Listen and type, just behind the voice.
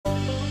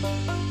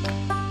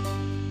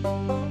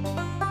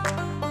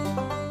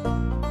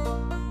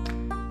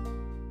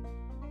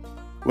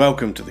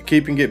Welcome to the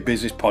Keeping It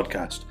Business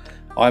podcast.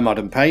 I'm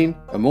Adam Payne,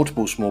 a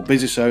multiple small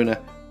business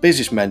owner,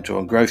 business mentor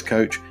and growth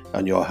coach,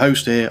 and your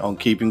host here on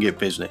Keeping It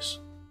Business.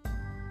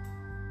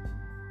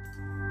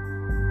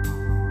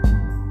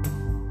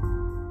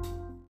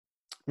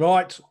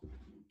 Right,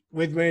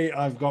 with me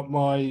I've got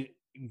my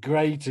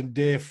great and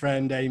dear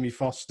friend Amy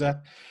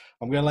Foster.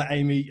 I'm going to let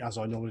Amy, as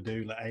I normally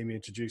do,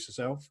 introduce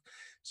herself.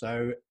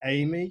 So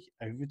Amy,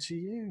 over to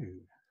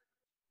you.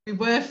 We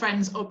were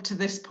friends up to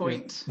this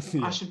point.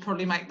 Yeah. I should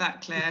probably make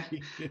that clear.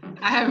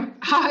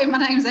 Hi, my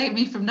name's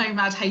Amy from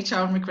Nomad HR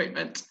and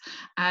Recruitment.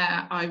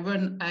 I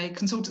run a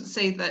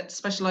consultancy that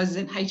specialises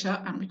in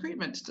HR and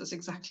recruitment. It does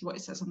exactly what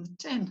it says on the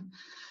tin.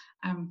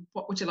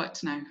 What would you like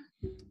to know?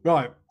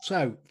 Right.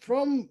 So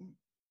from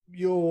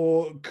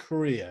your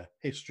career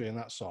history and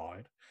that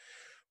side,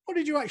 what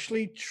did you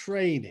actually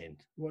train in?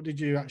 What did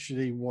you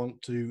actually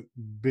want to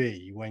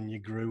be when you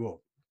grew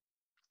up?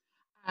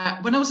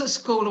 When I was at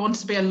school, I wanted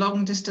to be a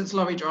long distance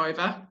lorry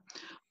driver.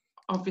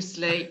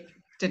 Obviously,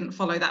 didn't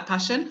follow that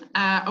passion.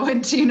 I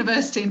went to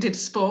university and did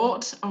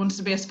sport. I wanted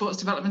to be a sports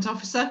development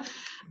officer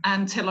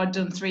until I'd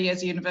done 3 years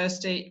of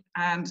university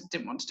and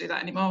didn't want to do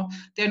that anymore.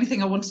 The only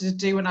thing I wanted to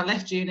do when I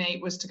left uni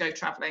was to go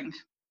travelling.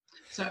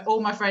 So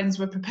all my friends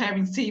were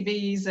preparing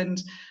CVs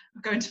and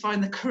going to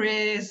find the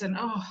careers, and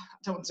I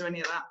don't want to do any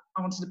of that.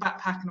 I wanted to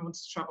backpack and I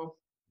wanted to travel.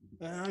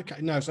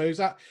 Okay, no. So is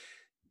that,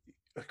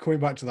 coming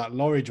back to that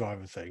lorry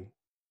driver thing,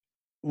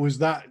 was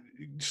that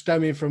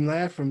stemming from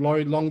there, from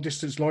long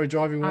distance lorry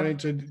driving, wanting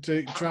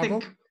to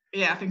travel?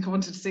 I think I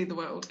wanted to see the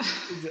world.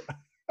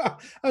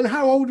 And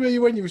how old were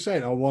you when you were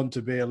saying, I want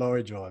to be a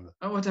lorry driver?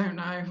 Oh, I don't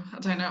know. I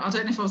don't know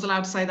if I was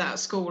allowed to say that at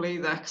school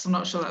either, because I'm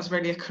not sure that's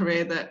really a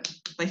career that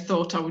they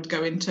thought I would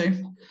go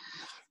into.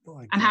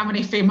 And how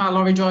many female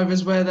lorry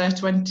drivers were there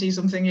 20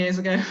 something years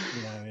ago?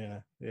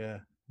 Yeah.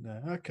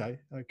 No, okay.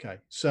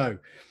 So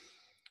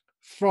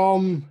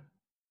from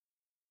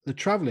the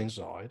traveling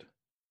side,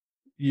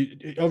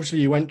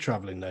 you went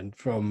traveling then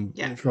from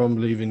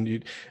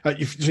leaving. So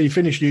you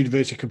finished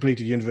university,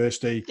 completed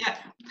university. Yeah,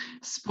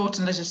 sport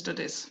and leisure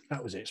studies.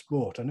 That was it,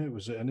 sport. I knew it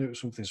was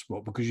something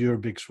sport, because you're a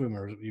big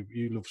swimmer.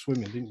 You love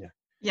swimming, didn't you?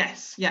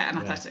 Yes, and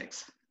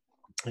athletics.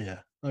 Yeah.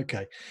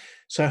 Okay.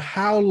 So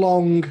how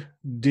long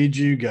did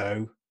you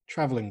go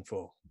traveling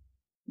for?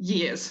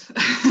 Years.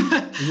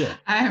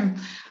 Yeah.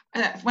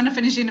 When I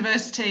finished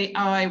university,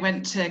 I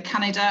went to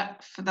Canada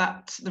for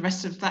the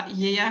rest of that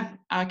year.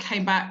 I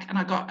came back and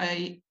I got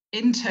a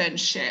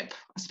internship,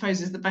 I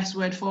suppose is the best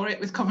word for it,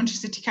 with Coventry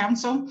City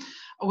Council.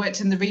 I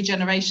worked in the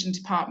regeneration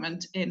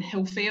department in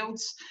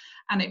Hillfields,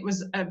 and it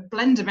was a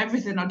blend of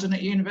everything I'd done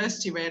at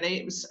university, really.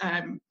 It was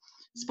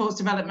sports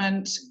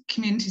development,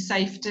 community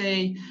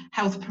safety,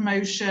 health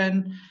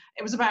promotion.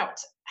 It was about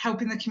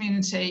helping the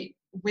community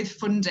with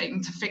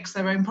funding to fix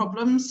their own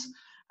problems.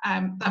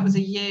 That was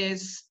a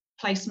year's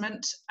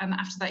placement, and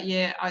after that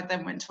year I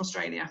then went to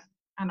Australia,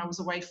 and I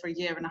was away for a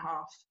year and a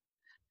half.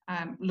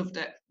 Loved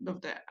it.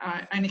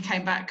 I only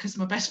came back because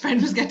my best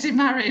friend was getting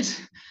married.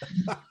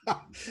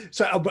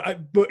 So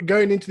but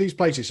going into these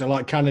places, so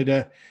like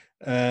Canada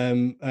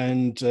and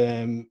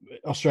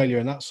Australia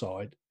and that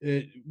side,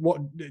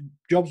 what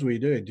jobs were you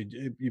doing? Did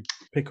you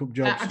pick up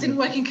jobs? I didn't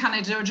work in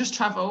Canada. I just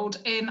travelled.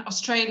 In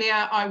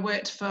Australia, I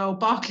worked for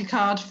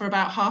Barclaycard for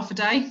about half a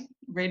day.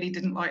 Really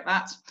didn't like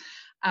that.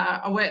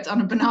 I worked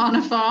on a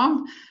banana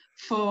farm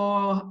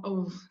for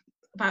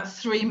about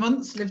 3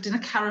 months, lived in a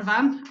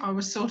caravan. I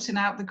was sorting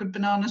out the good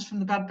bananas from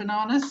the bad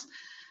bananas.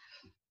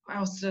 What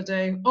else did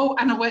I do?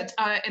 And I worked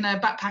in a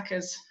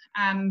backpackers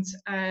and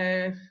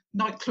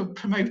nightclub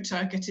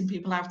promoter, getting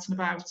people out and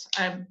about.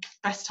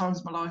 Best times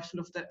of my life,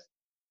 loved it.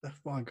 Oh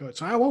my God.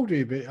 So how old were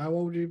you? How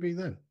old would you be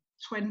then?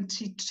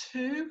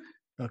 22.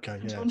 Okay,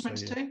 21,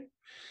 22.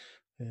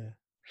 Yeah.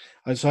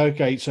 And so,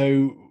 okay,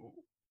 so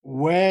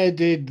where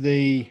did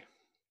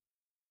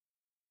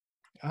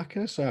I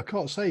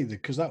can't say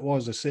because that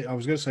was I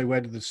was going to say,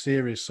 where did the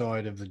serious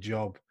side of the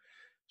job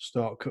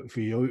start for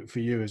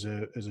you as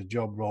a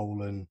job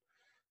role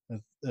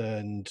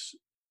and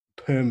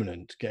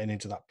permanent, getting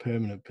into that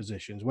permanent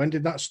positions? When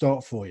did that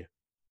start for you?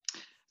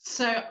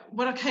 So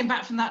when I came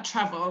back from that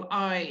travel,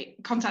 I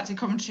contacted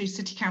Coventry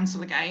City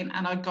Council again,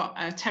 and I got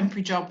a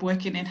temporary job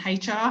working in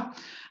HR.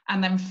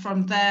 And then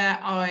from there,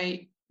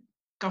 I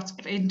got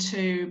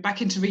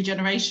back into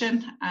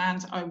regeneration,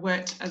 and I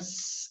worked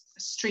as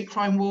street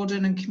crime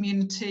warden and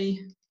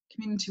community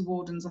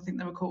wardens, I think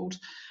they were called.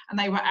 And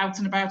they were out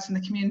and about in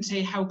the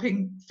community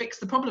helping fix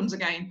the problems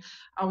again.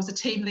 I was a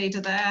team leader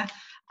there.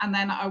 And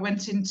then I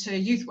went into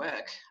youth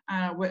work,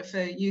 worked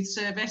for youth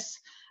service.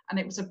 And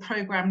it was a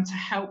programme to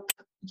help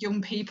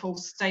young people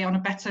stay on a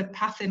better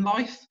path in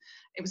life.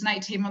 It was an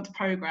 18-month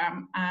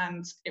programme,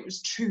 and it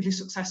was truly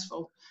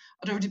successful.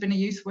 I'd already been a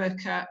youth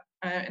worker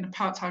in a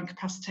part-time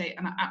capacity,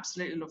 and I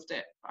absolutely loved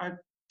it. I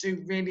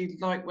do really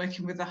like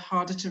working with the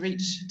harder to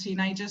reach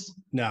teenagers.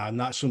 No, and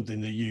that's something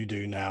that you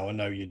do now. I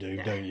know you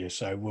do, don't you?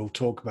 So we'll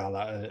talk about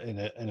that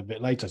in a bit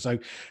later. So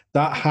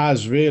that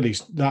has really,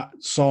 that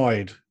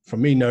side,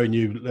 from me knowing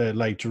you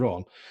later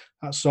on,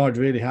 that side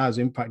really has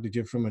impacted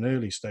you from an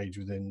early stage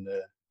within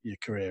your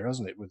career,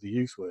 hasn't it, with the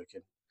youth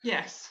working?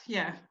 Yes,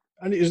 yeah.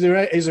 And is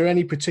there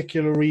any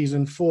particular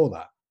reason for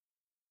that?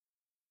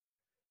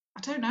 I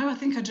don't know. I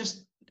think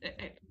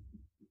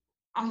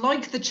I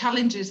like the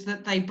challenges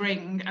that they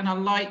bring, and I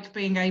like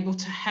being able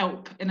to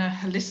help in a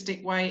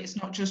holistic way. It's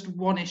not just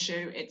one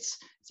issue, it's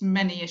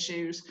many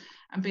issues,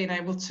 and being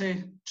able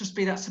to just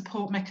be that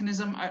support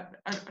mechanism. I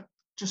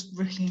just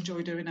really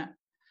enjoy doing it.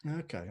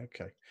 Okay.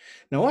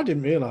 Now, I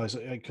didn't realise,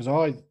 because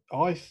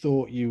I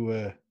thought you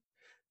were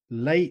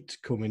late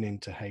coming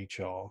into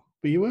HR,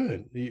 but you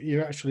weren't.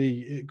 You're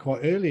actually quite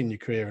early in your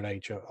career in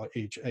HR.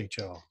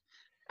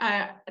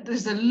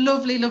 There's a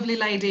lovely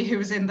lady who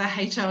was in the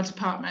HR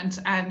department,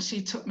 and she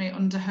took me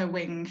under her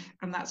wing,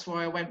 and that's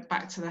why I went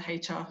back to the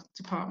HR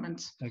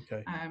department.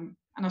 Okay.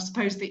 And I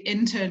suppose the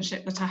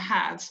internship that I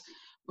had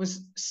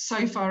was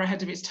so far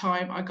ahead of its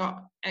time. I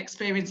got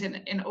experience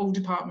in all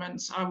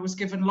departments. I was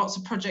given lots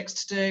of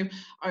projects to do.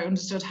 I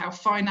understood how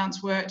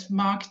finance worked,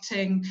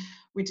 marketing.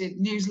 We did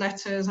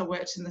newsletters. I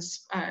worked in the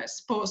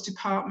sports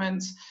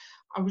department.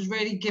 I was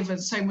really given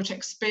so much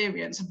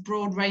experience, a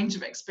broad range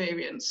of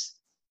experience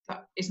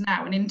that is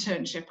now an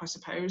internship, I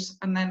suppose.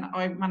 And then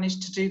I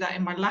managed to do that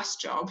in my last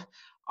job.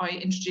 I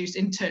introduced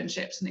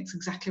internships, and it's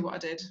exactly what I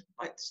did.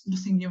 Like, there's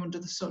nothing new under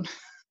the sun.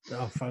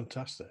 Oh,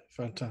 fantastic.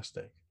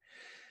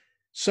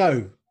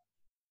 So,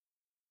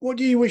 what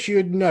do you wish you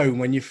had known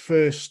when you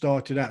first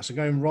started out? So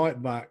going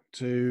right back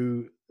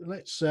to,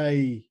 let's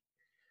say,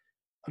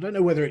 I don't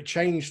know whether it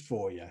changed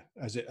for you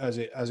as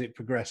it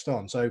progressed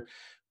on. So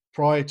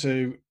prior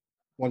to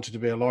wanting to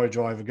be a lorry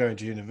driver, going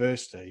to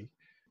university.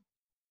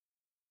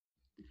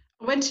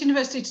 I went to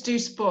university to do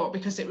sport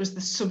because it was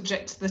the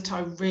subject that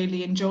I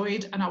really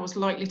enjoyed, and I was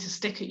likely to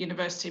stick at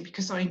university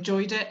because I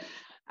enjoyed it.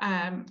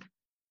 I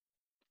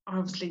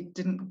obviously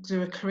didn't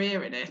do a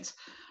career in it.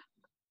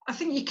 I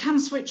think you can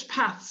switch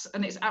paths,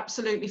 and it's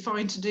absolutely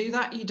fine to do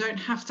that. You don't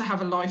have to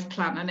have a life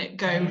plan and it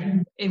go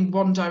in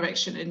one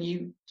direction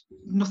and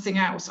nothing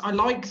else. I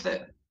like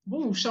that.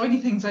 Oh, shiny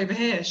things over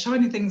here,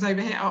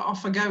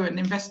 off I go and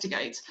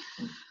investigate.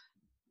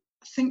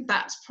 I think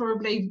that's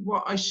probably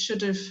what I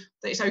should have,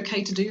 that it's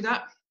okay to do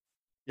that.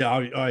 Yeah,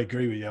 I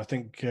agree with you. I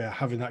think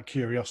having that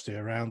curiosity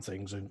around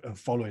things and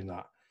following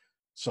that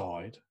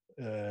side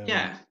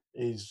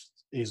is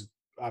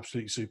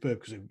absolutely superb,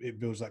 because it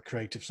builds that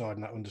creative side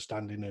and that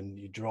understanding and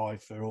your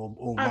drive for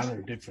all manner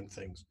of different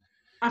things.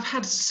 I've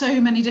had so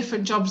many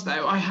different jobs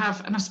though.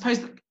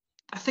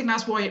 I think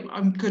that's why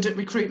I'm good at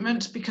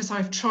recruitment, because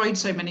I've tried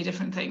so many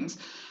different things.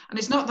 And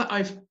it's not that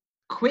I've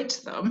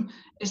quit them,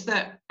 it's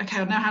that,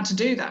 okay, I know how to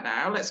do that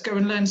now, let's go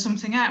and learn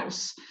something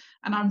else.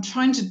 And I'm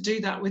trying to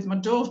do that with my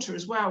daughter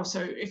as well. So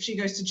if she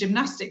goes to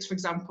gymnastics, for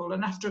example,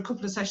 and after a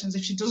couple of sessions,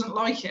 if she doesn't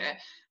like it,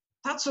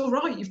 that's all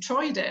right, you've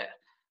tried it.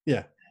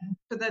 Yeah.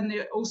 But then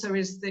it also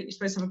is that you're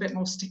supposed to have a bit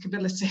more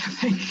stickability, I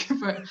think.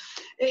 But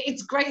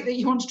it's great that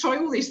you want to try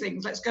all these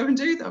things. Let's go and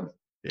do them.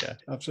 Yeah,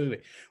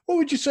 absolutely. What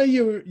would you say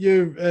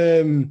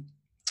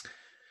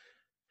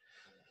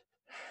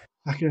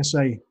how can I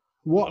say,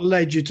 what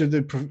led you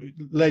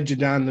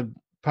down the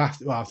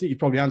path? Well, I think you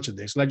probably answered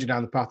this. Led you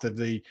down the path of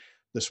the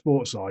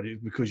sports side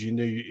because you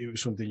knew it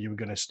was something you were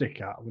going to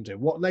stick at, wasn't it?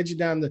 What led you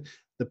down the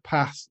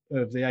path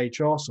of the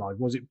HR side?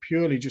 Was it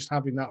purely just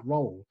having that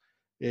role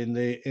in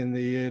the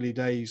early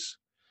days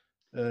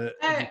of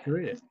your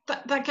career?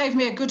 That gave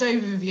me a good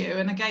overview,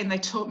 and again, they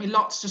taught me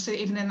lots just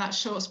even in that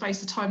short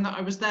space of time that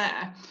I was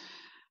there.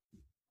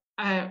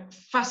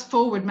 Fast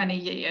forward many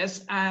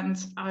years, and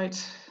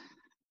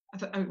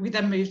we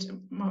then moved.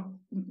 My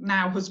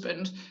now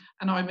husband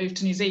and I moved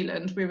to New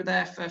Zealand. We were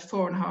there for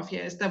 4.5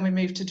 years. Then we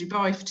moved to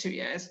Dubai for 2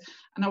 years,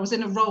 and I was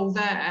in a role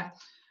there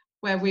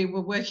where we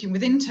were working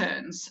with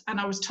interns, and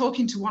I was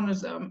talking to one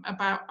of them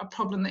about a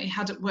problem that he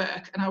had at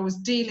work, and I was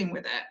dealing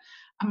with it.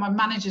 And my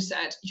manager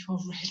said, "You're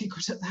really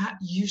good at that.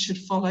 You should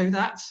follow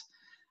that."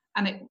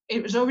 And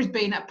it was always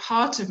been a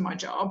part of my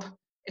job.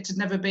 It had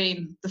never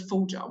been the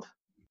full job.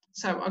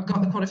 So I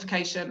got the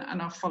qualification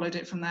and I followed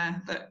it from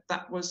there.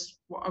 That was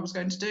what I was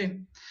going to do.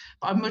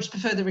 But I much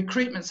prefer the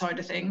recruitment side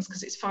of things,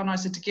 because it's far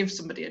nicer to give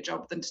somebody a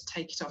job than to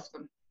take it off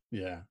them.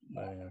 Yeah,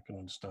 I can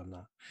understand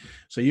that.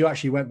 So you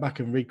actually went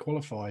back and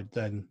requalified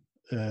then?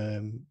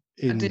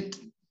 I did.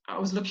 I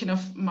was lucky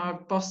enough. My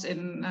boss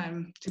in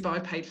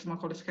Dubai paid for my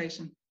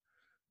qualification.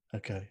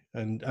 Okay,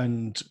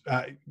 and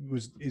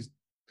was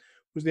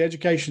the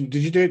education?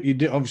 Did you do it?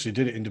 You obviously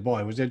did it in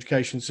Dubai. Was the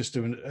education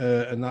system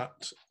and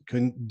that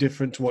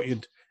different to what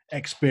you'd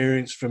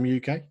experienced from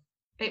UK?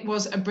 It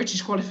was a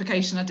British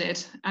qualification I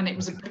did, and it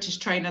was a British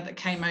trainer that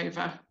came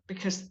over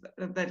because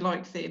they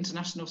liked the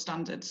international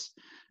standards.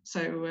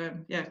 So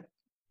yeah,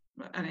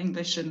 an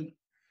English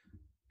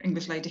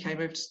lady came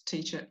over to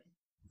teach it.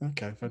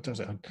 Okay,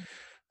 fantastic.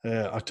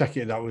 I take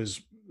it that was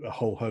a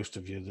whole host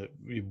of you that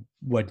you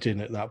went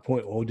in at that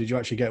point, or did you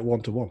actually get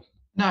one-to-one?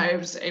 No, it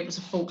was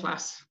a full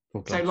class.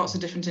 So lots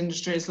of different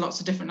industries, lots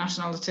of different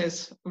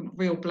nationalities,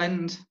 real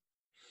blend.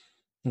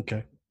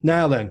 Okay.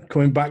 Now then,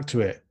 coming back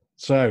to it.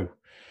 So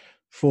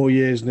 4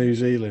 years New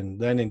Zealand,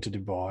 then into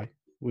Dubai.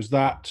 Was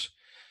that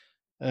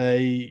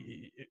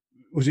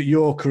was it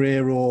your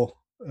career or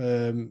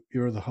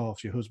your other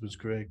half, your husband's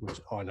career, which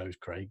I know is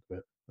Craig,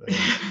 but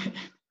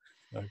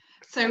no.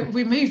 So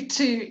we moved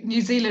to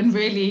New Zealand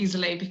really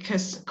easily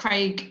because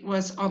Craig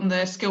was on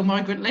the skilled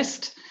migrant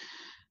list.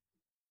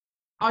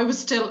 I was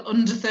still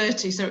under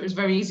 30, so it was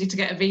very easy to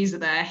get a visa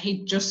there.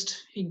 He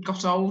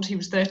got old, he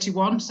was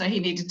 31, so he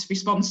needed to be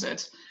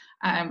sponsored,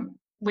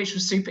 which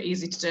was super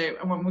easy to do.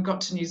 And when we got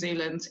to New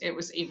Zealand, it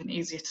was even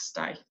easier to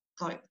stay,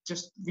 like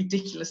just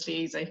ridiculously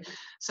easy.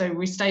 So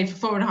we stayed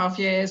for 4.5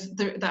 years.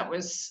 That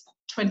was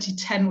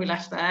 2010 we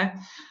left there.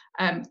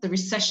 The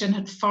recession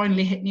had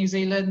finally hit New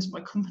Zealand.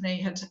 My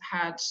company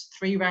had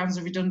 3 rounds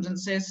of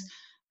redundancies.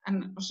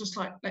 And I was just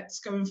like, let's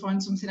go and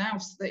find something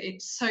else. That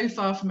it's so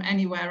far from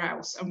anywhere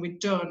else. And we'd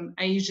done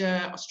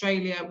Asia,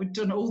 Australia, we'd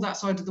done all that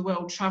side of the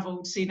world,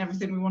 travelled, seen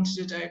everything we wanted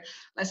to do.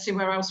 Let's see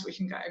where else we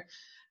can go.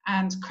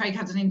 And Craig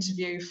had an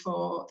interview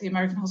for the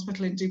American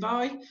Hospital in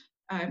Dubai,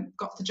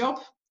 got the job.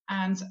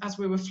 And as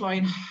we were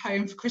flying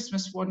home for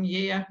Christmas one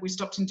year, we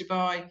stopped in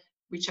Dubai,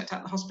 we checked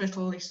out the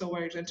hospital, he saw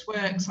where he was going to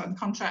work, signed the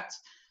contract.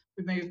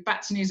 We moved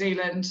back to New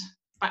Zealand,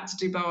 back to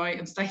Dubai,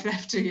 and stayed there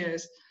for 2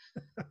 years.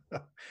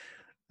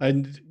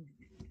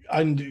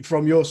 And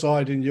from your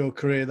side in your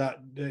career, that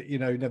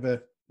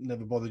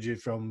never bothered you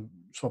from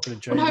swapping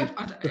and changing? Well,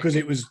 no, because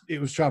it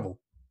was travel.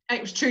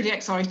 It was truly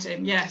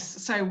exciting,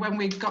 yes. So when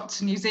we got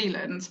to New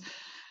Zealand,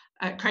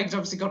 Craig's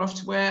obviously got off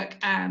to work,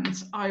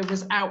 and I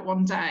was out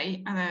one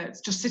day and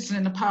just sitting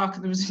in the park,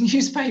 and there was a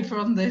newspaper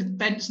on the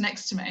bench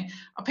next to me.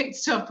 I picked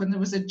it up, and there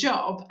was a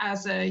job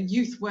as a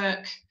youth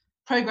work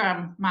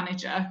program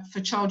manager for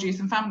Child, Youth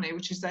and Family,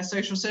 which is their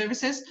social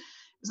services. It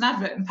was an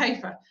advert in the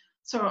paper.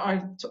 So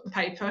I took the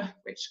paper,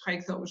 which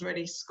Craig thought was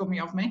really scummy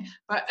of me,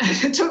 but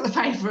I took the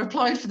paper,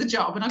 applied for the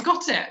job, and I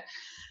got it.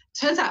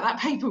 Turns out that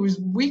paper was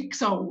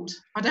weeks old.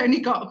 I'd only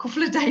got a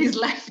couple of days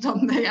left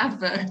on the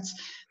advert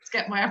to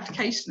get my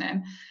application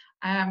in.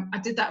 I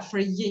did that for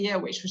a year,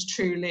 which was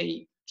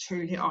truly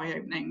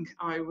eye-opening.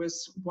 I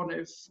was one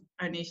of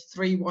only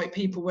 3 white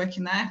people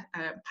working there,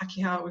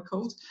 Pakeha we're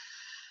called,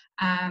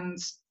 and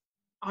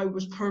I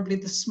was probably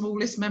the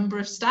smallest member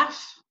of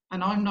staff.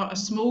 And I'm not a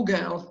small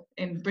girl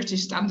in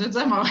British standards,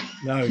 am I?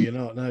 No, you're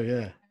not. No,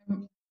 yeah.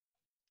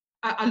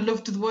 I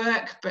loved the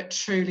work, but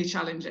truly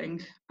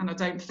challenging. And I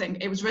don't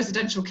think it was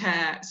residential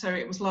care. So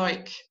it was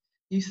like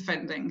youth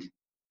offending.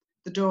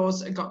 The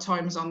doors had got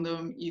timers on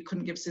them. You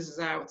couldn't give scissors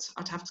out.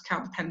 I'd have to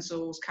count the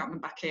pencils, count them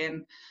back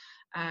in.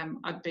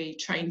 I'd be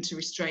trained to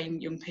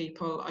restrain young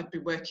people. I'd be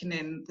working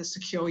in the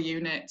secure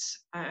unit.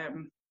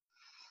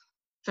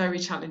 Very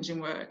challenging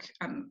work.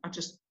 And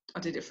I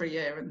did it for a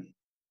year, and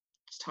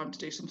it's time to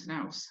do something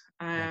else.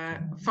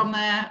 From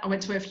there, I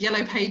went to work for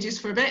Yellow Pages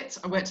for a bit.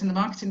 I worked in the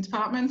marketing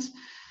department.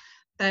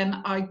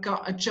 Then I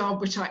got a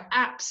job which I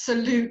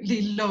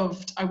absolutely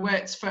loved. I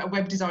worked for a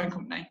web design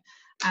company,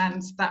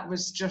 and that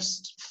was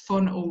just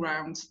fun all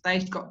round.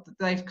 They've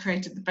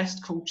created the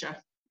best culture.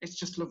 It's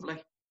just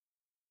lovely.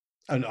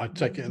 And I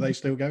take it, are they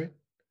still going?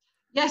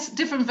 Yes,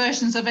 different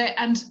versions of it.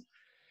 And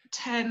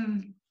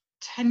 10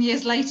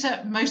 years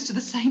later, most of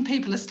the same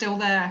people are still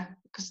there,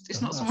 because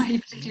it's not somewhere you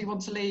particularly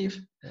want to leave.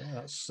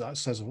 Yeah, that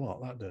says a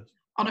lot, that does.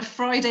 On a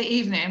Friday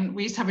evening,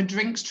 we used to have a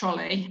drinks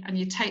trolley, and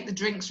you take the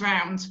drinks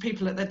round to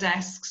people at their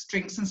desks,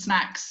 drinks and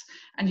snacks,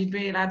 and you'd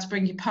be allowed to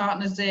bring your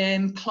partners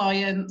in,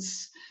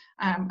 clients,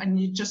 and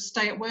you'd just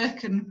stay at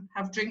work and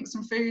have drinks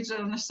and food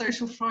on a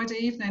social Friday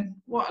evening.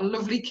 What a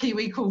lovely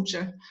Kiwi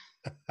culture.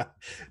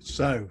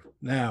 So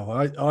now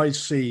I've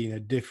seen a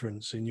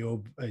difference in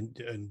your,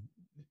 and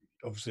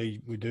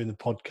obviously we're doing the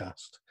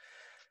podcast,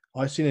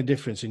 I've seen a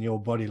difference in your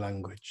body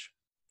language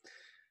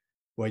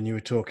when you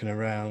were talking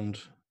around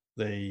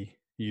the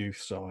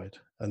youth side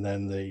and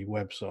then the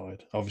web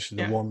side. Obviously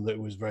the one that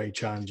was very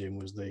challenging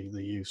was the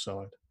youth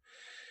side.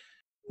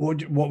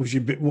 What was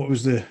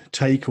the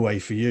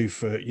takeaway for you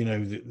for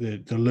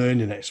the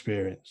learning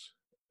experience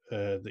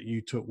that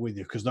you took with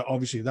you? Because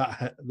obviously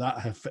that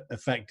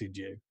affected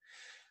you.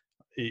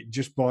 It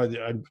just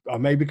I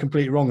may be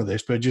completely wrong on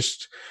this, but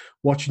just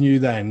watching you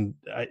then,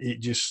 it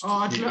just.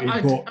 Oh,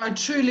 I'd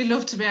truly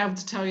love to be able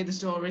to tell you the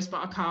stories,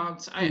 but I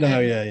can't. I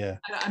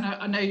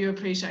know you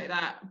appreciate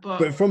that,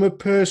 but from a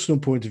personal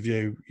point of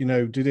view,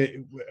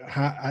 did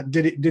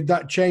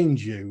that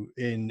change you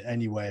in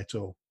any way at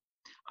all?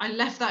 I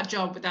left that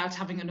job without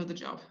having another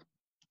job.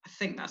 I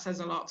think that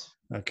says a lot.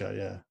 Okay,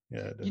 yeah.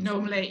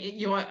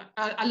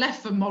 I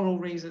left for moral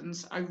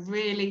reasons. I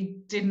really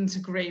didn't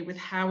agree with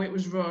how it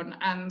was run,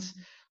 and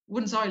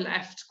once I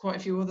left, quite a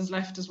few others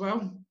left as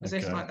well, as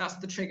if like that's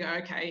the trigger.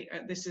 Okay,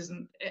 this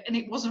isn't, and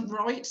it wasn't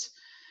right.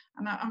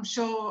 And I'm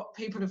sure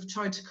people have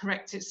tried to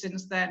correct it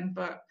since then,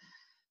 but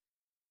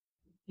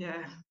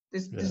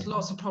there's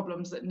lots of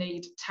problems that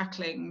need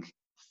tackling.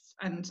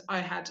 And I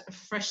had a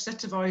fresh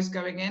set of eyes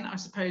going in, I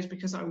suppose,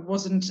 because I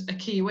wasn't a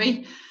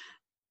Kiwi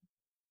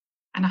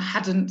and I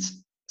hadn't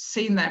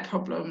seen their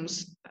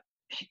problems.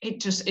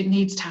 It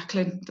needs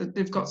tackling.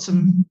 They've got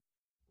some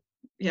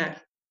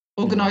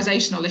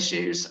organizational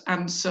issues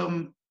and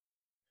some,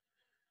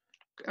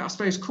 I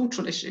suppose,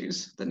 cultural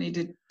issues that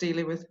needed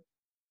dealing with.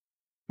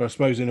 But I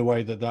suppose in a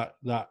way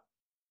that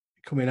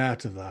coming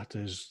out of that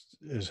is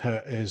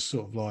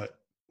sort of like,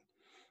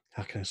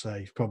 how can I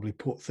say, probably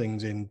put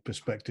things in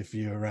perspective for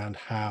you around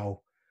how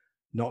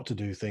not to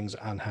do things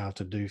and how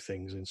to do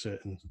things in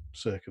certain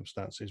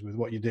circumstances with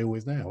what you deal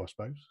with now, I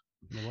suppose,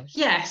 in a way.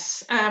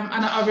 Yes,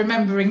 and I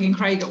remember ringing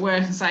Craig at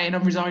work and saying,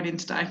 I'm resigning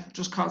today,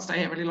 just can't stay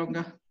here any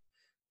longer.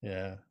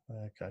 Yeah,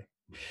 okay.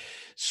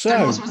 So Don't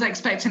know what I was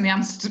expecting the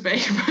answer to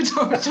be, but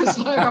I was just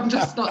like, I'm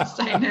just not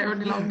staying here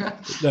any longer.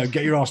 No,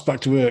 get your ass back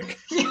to work.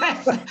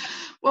 Yes,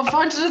 well,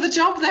 find another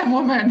job then,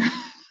 woman.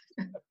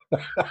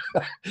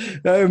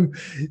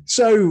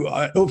 So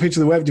up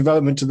into the web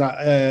development to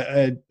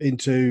that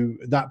into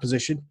that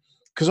position,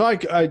 because I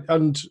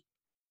can't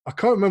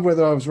remember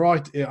whether I was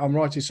right. I'm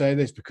right in saying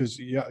this because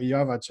you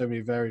have had so many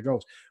varied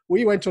roles.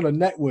 We went on a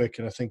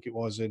networking, I think it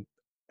was in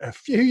a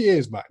few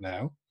years back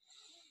now,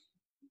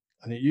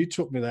 and you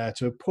took me there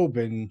to a pub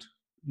in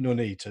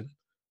Nuneaton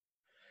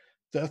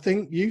that I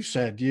think you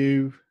said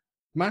you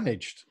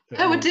managed.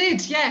 Oh, I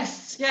did.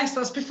 Yes.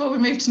 That's before we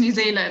moved to New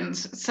Zealand.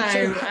 So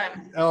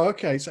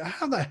okay. So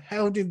how the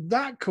hell did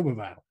that come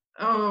about?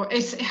 Oh,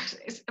 it's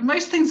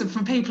most things are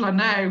from people I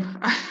know,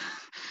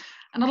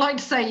 and I like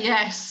to say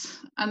yes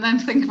and then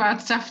think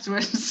about it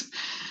afterwards.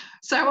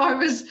 So I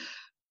was.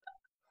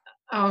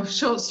 Oh,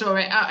 short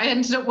story. I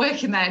ended up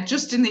working there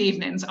just in the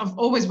evenings. I've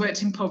always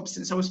worked in pubs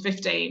since I was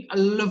 15. I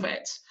love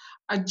it.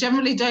 I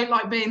generally don't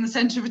like being the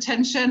centre of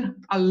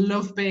attention. I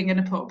love being in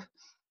a pub.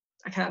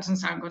 Okay, that doesn't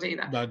sound good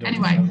either.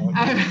 Anyway.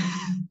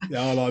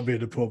 Yeah, I like being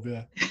in a pub,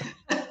 yeah.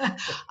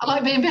 I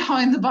like being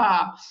behind the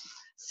bar.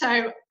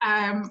 So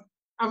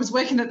I was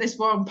working at this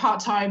one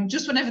part-time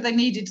just whenever they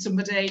needed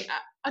somebody.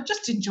 I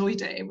just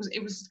enjoyed it.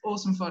 It was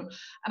awesome fun.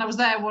 And I was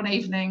there one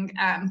evening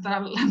and the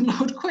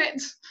landlord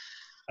quit.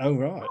 Oh,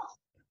 right.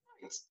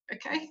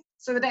 Okay.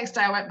 So the next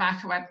day I went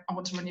back. I went, I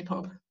want to run your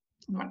pub.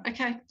 I went,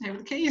 okay, here are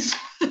the keys.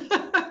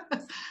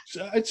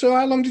 So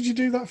how long did you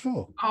do that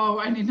for?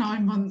 Oh, only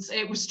 9 months.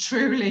 It was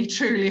truly,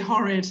 truly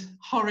horrid.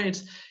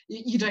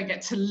 You don't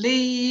get to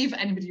leave.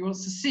 Anybody who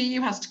wants to see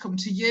you has to come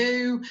to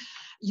you.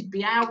 You'd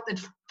be out,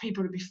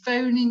 people would be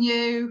phoning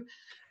you.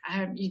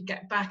 You'd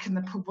get back and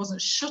the pub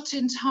wasn't shut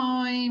in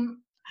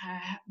time.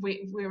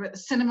 We were at the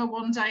cinema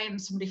one day and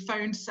somebody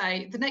phoned to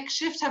say, the next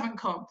shift haven't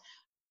come.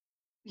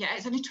 Yeah,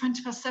 it's only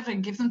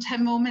 7:20. Give them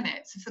 10 more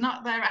minutes. If they're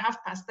not there at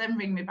past, then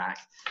ring me back.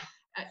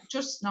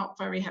 Just not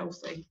very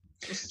healthy.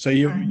 So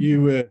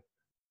you were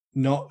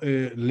not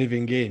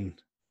living in?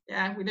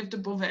 Yeah, we lived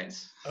above it.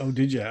 Oh,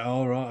 did you?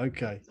 Oh, right,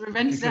 okay. So we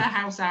rented our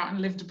house out and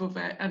lived above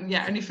it, and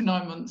yeah, only for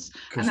 9 months.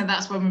 And then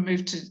that's when we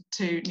moved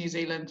to New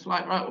Zealand.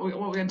 Like, right, what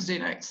are we going to do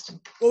next?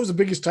 What was the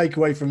biggest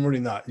takeaway from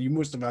running that? You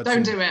must have had.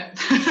 Don't do it.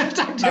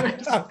 Don't do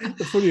it.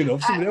 Funny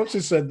enough, somebody else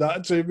has said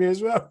that to me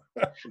as well.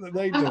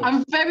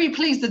 I'm very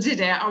pleased I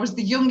did it. I was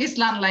the youngest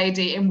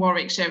landlady in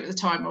Warwickshire at the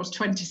time. I was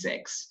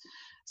 26.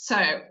 So,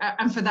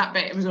 and for that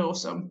bit, it was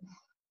awesome.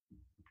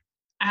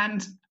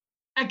 And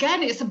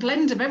again, it's a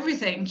blend of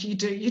everything.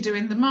 You're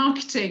doing the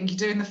marketing, you're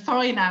doing the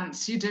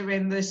finance, you're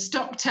doing the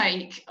stock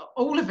take,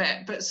 all of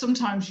it. But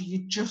sometimes you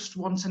just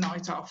want a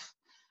night off,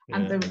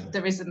 and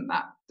there isn't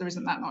that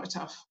night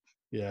off.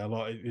 Yeah,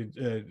 like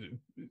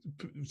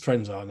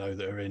friends I know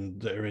that are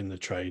in the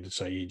trade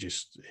say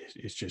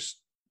it's just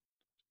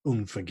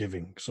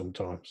unforgiving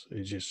sometimes.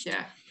 It's just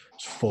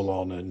it's full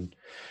on, and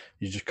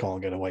you just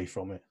can't get away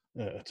from it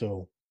at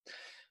all.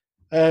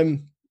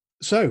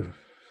 So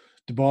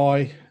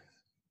Dubai.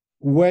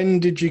 When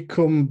did you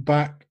come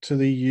back to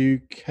the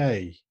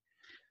UK?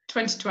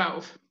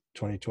 2012.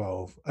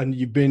 2012. And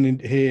you've been in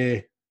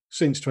here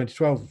since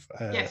 2012?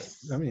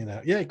 Yes. Haven't you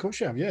now? Yeah, of course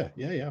you have. Yeah.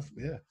 I was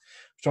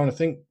trying to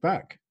think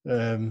back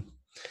as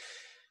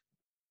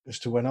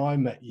to when I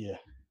met you,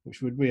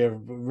 which would be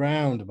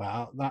around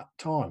about that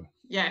time.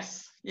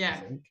 Yes, yeah. I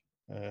think.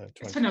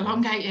 It's been a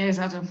long 8 years,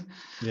 Adam.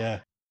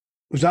 Yeah.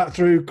 Was that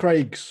through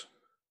Craig's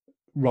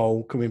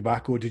role coming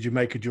back, or did you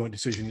make a joint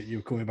decision that you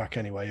were coming back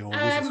anyway, or was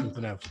it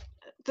something else?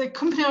 The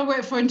company I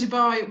worked for in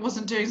Dubai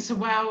wasn't doing so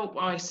well.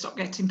 I stopped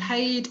getting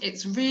paid.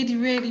 It's really,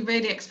 really,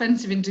 really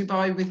expensive in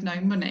Dubai with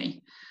no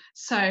money.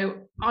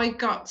 So I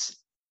got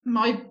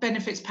my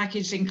benefits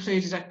package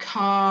included a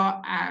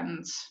car,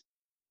 and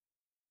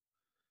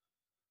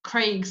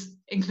Craig's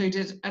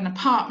included an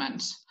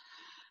apartment.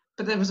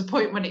 But there was a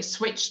point when it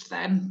switched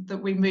then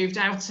that we moved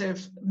out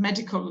of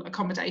medical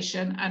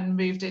accommodation and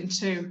moved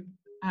into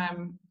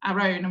our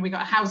own, and we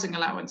got a housing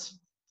allowance.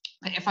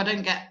 If I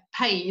don't get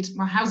paid,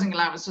 my housing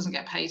allowance doesn't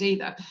get paid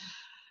either.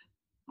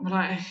 I'm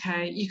like,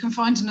 okay, you can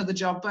find another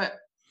job, but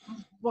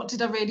what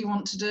did I really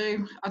want to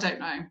do? I don't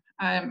know.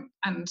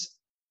 And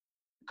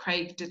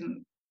Craig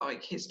didn't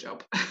like his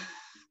job.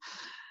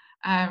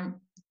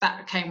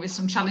 That came with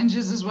some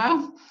challenges as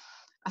well.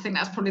 I think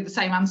that's probably the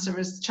same answer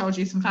as Child,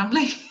 Youth and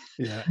Family.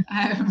 Yeah.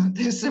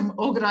 There's some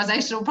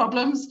organisational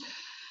problems,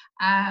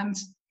 and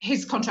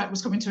his contract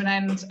was coming to an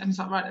end, and it's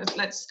like, right,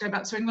 let's go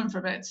back to England for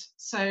a bit.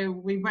 So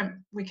we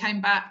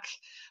came back,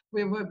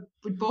 we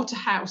bought a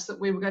house that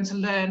we were going to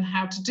learn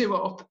how to do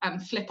up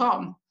and flip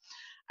on.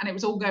 And it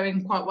was all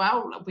going quite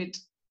well. We'd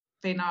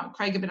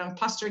Craig had been on a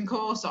plastering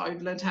course, so I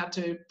learned how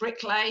to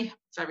bricklay.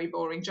 Very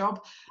boring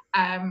job.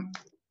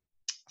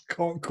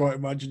 Can't quite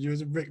imagine you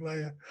as a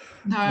bricklayer.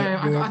 No,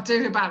 I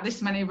do about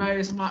this many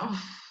rows. I'm like,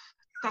 oh,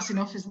 that's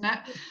enough, isn't it?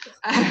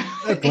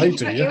 Fair play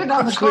to you. Even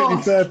on the Absolutely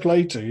course. fair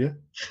play to you.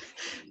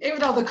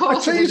 Even on the course.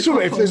 I'll tell you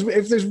something.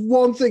 If there's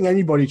one thing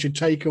anybody should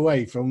take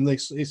away from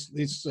this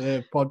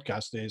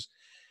podcast is,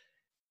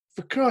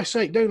 for Christ's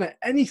sake, don't let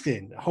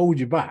anything hold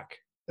you back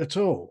at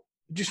all.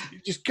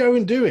 Just go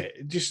and do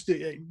it. Just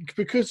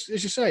because,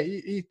 as you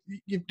say,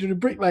 you've done a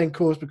bricklaying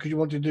course because you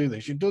wanted to do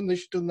this. You've done this.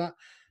 You've done that.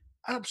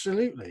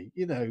 Absolutely.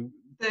 You know,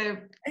 the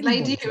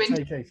lady who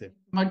take anything.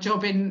 My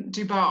job in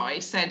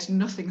Dubai said,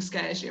 nothing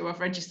scares you. I've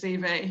read your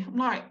CV. I'm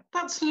like,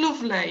 that's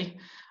lovely.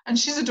 And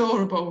she's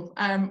adorable.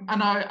 And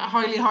I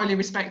highly, highly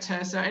respect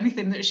her. So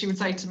anything that she would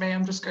say to me,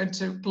 I'm just going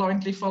to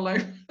blindly follow.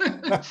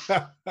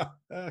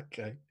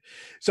 Okay.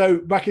 So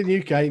back in the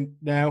UK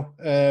now.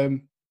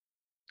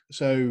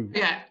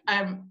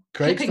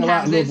 Craig fell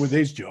out of love with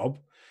his job.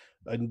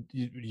 And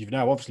you've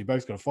now obviously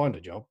both got to find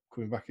a job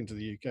coming back into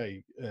the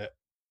UK.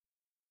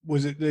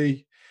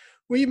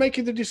 Were you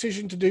making the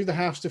decision to do the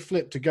house to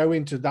flip, to go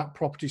into that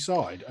property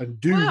side and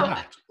do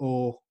that,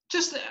 or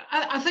just?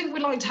 I think we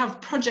like to have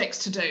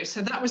projects to do,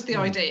 so that was the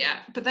idea.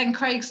 But then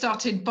Craig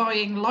started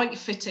buying light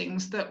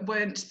fittings that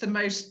weren't the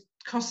most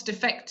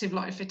cost-effective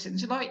light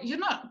fittings. You're like, you're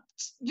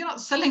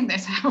not selling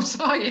this house,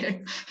 are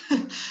you?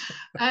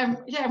 And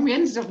we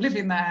ended up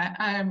living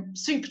there.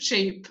 Super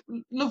cheap,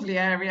 lovely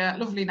area,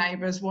 lovely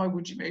neighbours. Why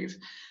would you move?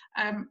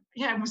 And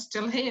we're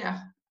still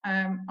here.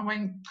 And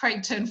when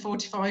Craig turned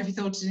 45, he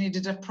thought he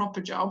needed a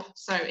proper job.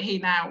 So he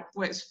now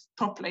works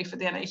properly for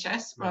the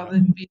NHS rather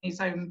than being his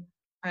own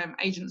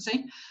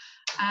agency.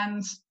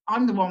 And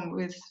I'm the one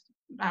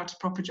without a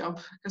proper job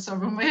because I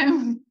run my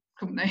own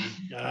company.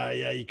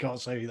 You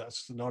can't say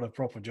that's not a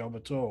proper job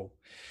at all.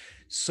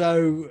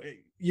 So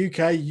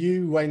UK,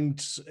 you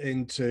went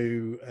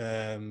into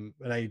an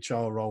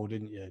HR role,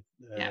 didn't you?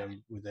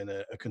 Within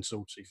a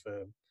consultancy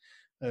firm.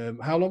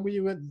 How long were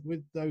you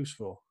with those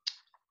for?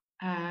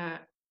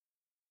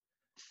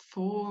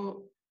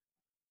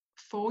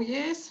 4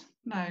 years?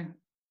 No.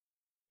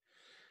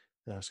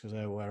 That's because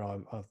where I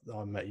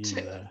met you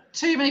there.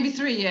 2, maybe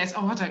 3 years.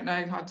 Oh, I don't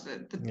know.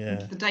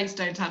 The dates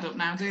don't add up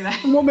now, do they?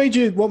 And what made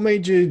you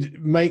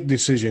make the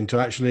decision to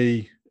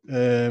actually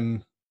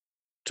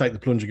take the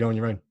plunge and go on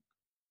your own?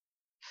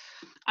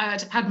 I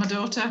had my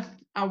daughter.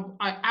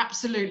 I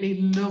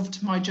absolutely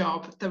loved my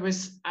job.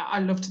 I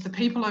loved the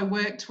people I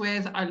worked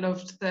with. I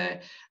loved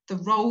the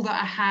role that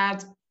I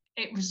had.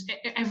 It was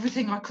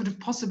everything I could have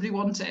possibly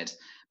wanted.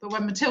 But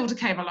when Matilda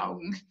came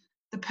along,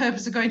 the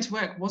purpose of going to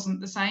work wasn't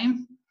the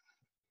same.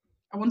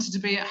 I wanted to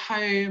be at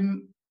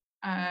home.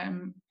 I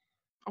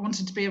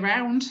wanted to be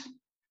around.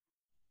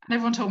 And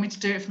everyone told me to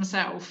do it for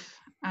myself.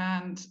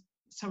 And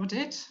so I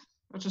did.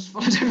 I just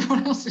followed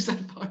everyone else's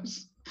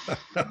advice.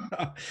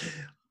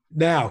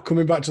 Now,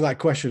 coming back to that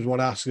question, what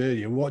I asked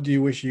earlier, what do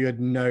you wish you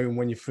had known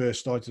when you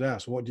first started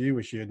out? So what do you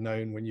wish you had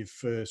known when you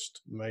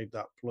first made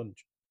that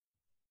plunge?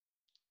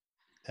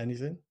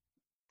 Anything?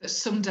 That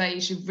some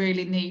days you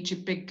really need your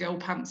big girl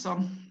pants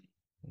on.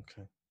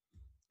 Okay.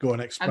 Go on,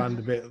 expand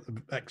a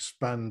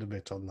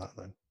bit on that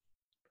then.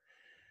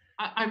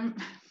 I'm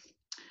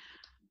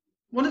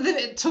one of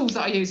the tools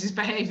that I use is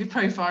behavior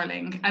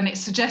profiling, and it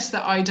suggests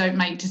that I don't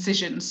make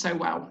decisions so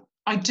well.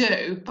 I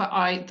do,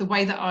 but the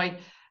way that I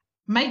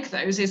make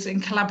those is in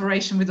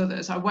collaboration with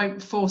others. I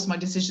won't force my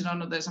decision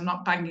on others. I'm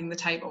not banging the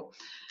table.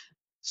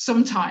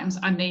 Sometimes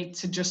I need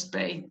to just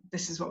be,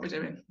 this is what we're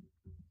doing.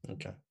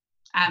 Okay.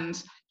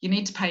 And you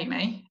need to pay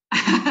me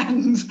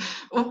and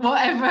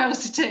whatever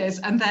else it is.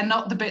 And they're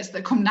not the bits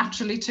that come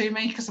naturally to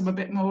me because I'm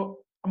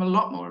a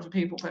lot more of a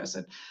people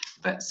person.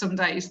 But some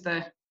days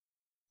the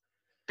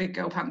big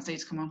girl pants need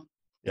to come on.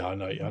 Yeah, I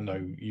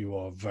know you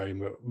are very,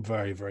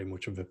 very, very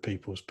much of a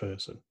people's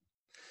person.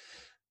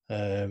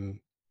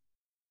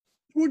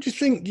 What do you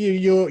think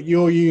your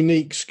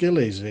unique skill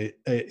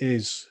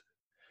is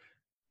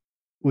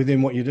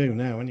within what you do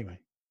now, anyway?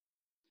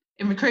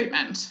 In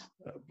recruitment?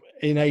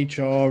 In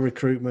HR,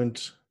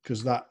 recruitment,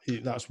 because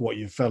that's what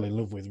you fell in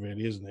love with,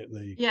 really, isn't it?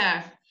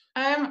 Yeah.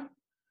 I'm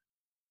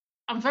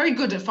very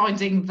good at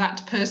finding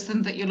that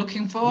person that you're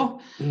looking for.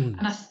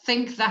 And I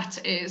think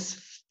that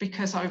is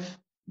because I've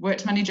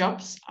worked many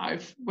jobs.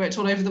 I've worked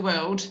all over the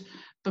world.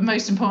 But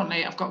most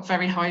importantly, I've got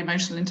very high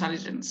emotional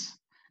intelligence.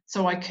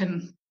 So I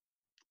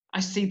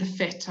see the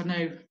fit. I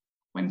know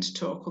when to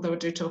talk, although I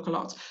do talk a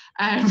lot.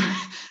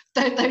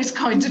 Those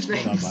kinds of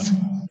things.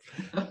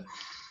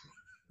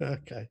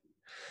 Okay.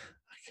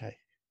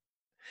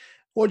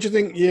 What do you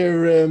think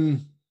you're,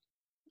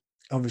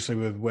 obviously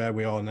with where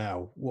we are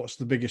now, what's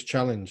the biggest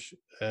challenge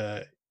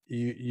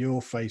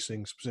you're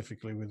facing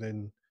specifically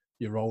within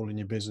your role in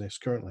your business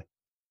currently?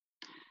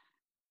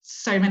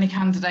 So many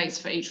candidates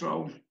for each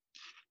role.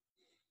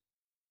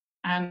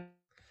 And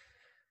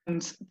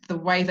the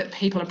way that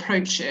people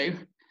approach you,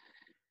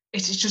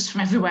 it is just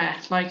from everywhere.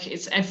 Like,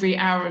 it's every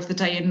hour of the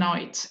day and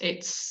night.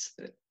 It's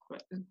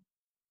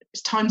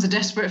times are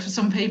desperate for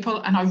some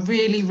people, and I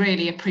really,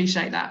 really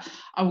appreciate that.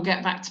 I will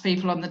get back to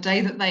people on the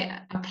day that they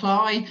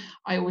apply.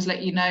 I always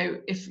let you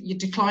know if you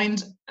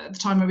declined at the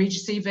time I read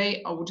your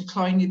CV, I will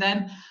decline you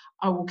then.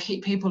 I will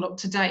keep people up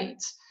to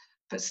date,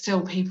 but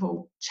still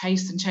people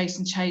chase and chase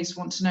and chase,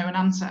 want to know an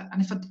answer.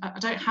 And if I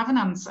don't have an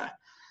answer,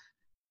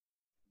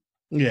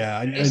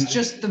 yeah, it's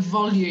just the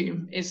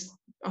volume is,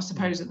 I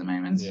suppose, at the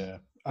moment. Yeah,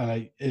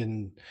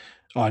 and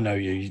I know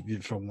you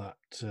from that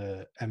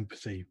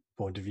empathy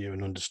point of view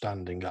and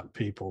understanding that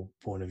people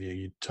point of view.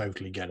 You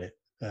totally get it.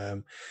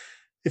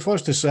 If I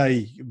was to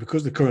say,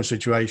 because of the current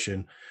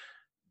situation,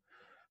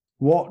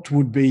 what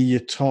would be your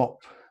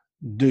top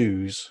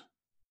do's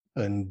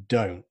and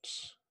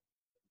don'ts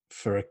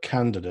for a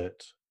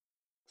candidate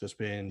that's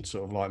being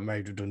sort of like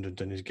made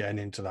redundant and is getting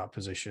into that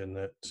position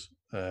that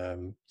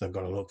they've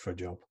got to look for a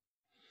job?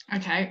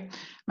 Okay,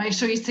 make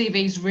sure your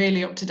CV is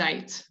really up to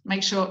date.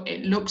 Make sure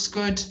it looks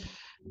good.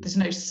 There's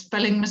no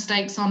spelling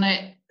mistakes on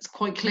it. It's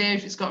quite clear.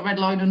 If it's got a red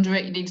line under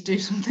it, you need to do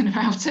something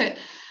about it.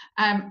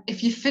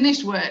 If you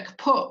finished work,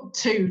 put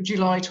to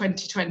July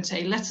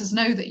 2020. Let us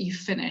know that you've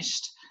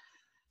finished.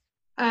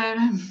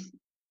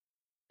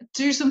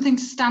 Do something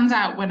to stand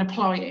out when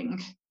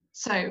applying.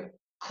 So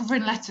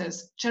covering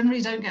letters,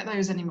 generally don't get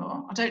those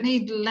anymore. I don't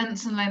need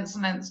lengths and lengths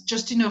and lengths,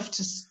 just enough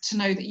to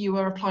know that you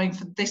are applying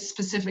for this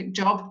specific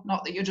job,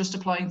 not that you're just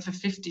applying for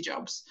 50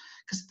 jobs,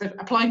 because the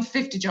applying for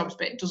 50 jobs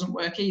bit doesn't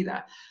work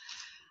either.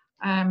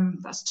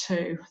 That's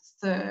two.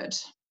 Third,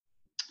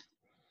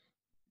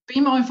 be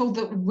mindful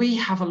that we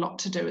have a lot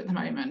to do at the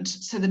moment.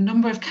 So the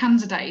number of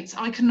candidates,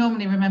 I can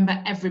normally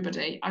remember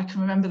everybody. I can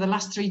remember the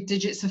last 3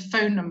 digits of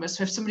phone numbers.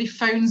 So if somebody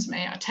phones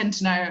me, I tend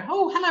to know,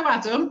 oh, hello,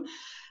 Adam.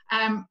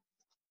 I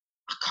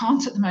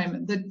can't at the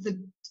moment. The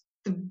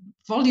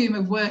volume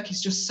of work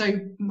is just so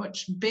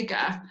much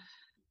bigger.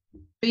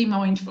 Be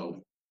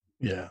mindful.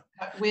 Yeah.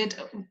 We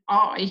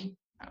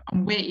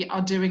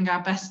are doing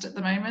our best at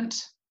the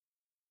moment.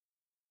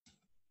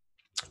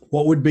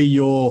 What would be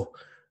your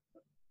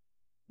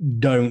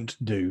don't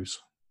do's?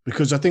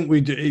 Because I think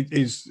we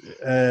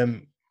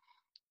were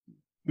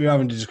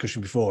having a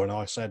discussion before, and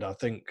I said I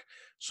think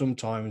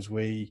sometimes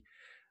we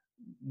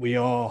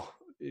are,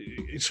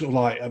 it's sort of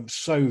like, I'm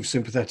so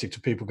sympathetic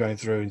to people going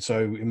through and so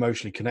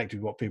emotionally connected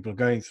with what people are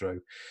going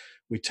through.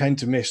 We tend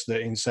to miss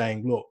that in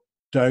saying, look,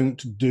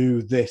 don't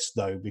do this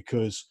though,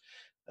 because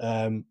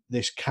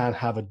this can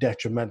have a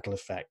detrimental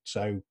effect.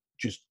 So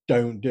just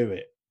don't do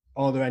it.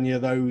 Are there any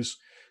of those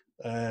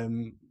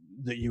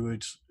that you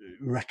would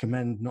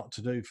recommend not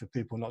to do, for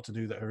people not to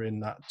do, that are in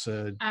that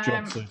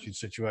job searching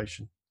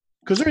situation?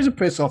 Because there is a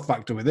piss off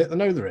factor with it. I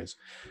know there is.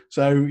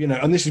 So, you know,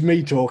 and this is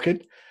me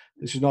talking.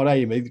 This is not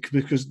Amy,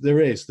 because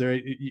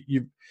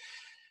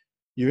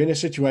you're in a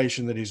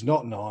situation that is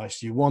not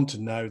nice. You want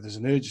to know, there's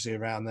an urgency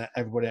around that.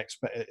 Everybody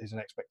is an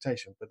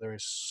expectation, but there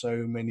is so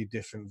many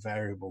different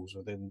variables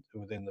within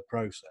the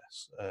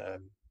process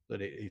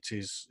that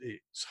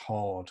it's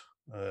hard,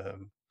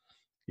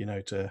 you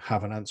know, to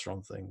have an answer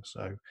on things.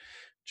 So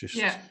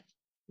just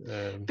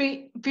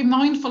be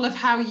mindful of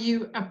how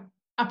you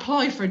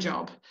apply for a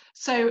job.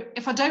 So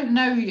if I don't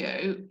know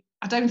you,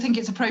 I don't think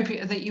it's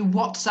appropriate that you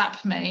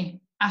WhatsApp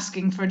me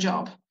asking for a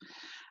job.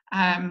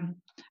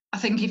 I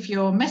think if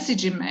you're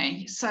messaging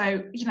me,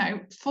 so, you know,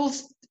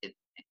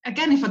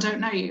 again, if I don't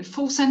know you,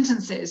 full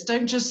sentences,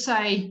 don't just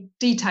say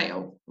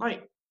detail,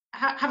 like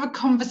have a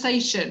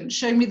conversation,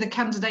 show me the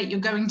candidate you're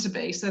going to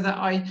be so that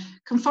I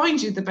can find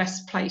you the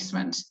best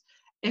placement.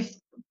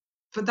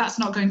 But that's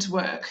not going to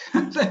work.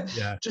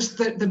 Just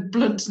the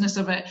bluntness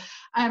of it.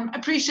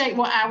 Appreciate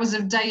what hours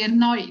of day and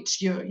night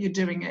you're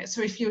doing it.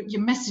 So if you're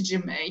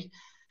messaging me,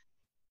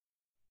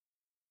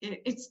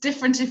 it's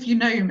different if you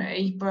know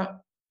me, but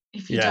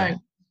if you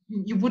don't,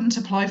 you wouldn't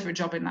apply for a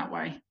job in that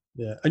way.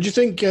 Yeah. And do you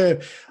think,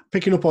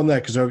 picking up on there,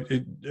 because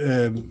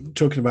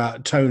talking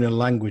about tone and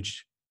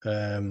language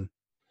in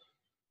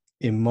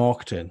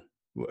marketing,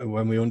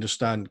 when we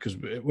understand, because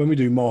when we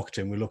do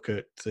marketing, we look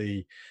at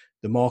the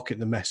market,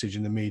 the message,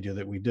 and the media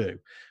that we do.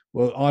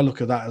 Well, I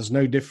look at that as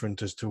no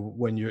different as to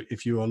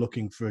if you are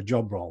looking for a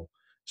job role.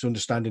 It's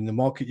understanding the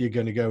market you're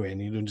going to go in,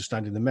 you're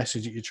understanding the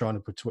message that you're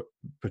trying to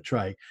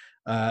portray,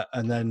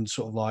 and then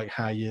sort of like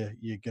how you're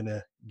going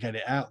to get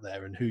it out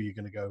there and who you're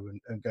going to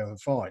go and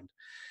find.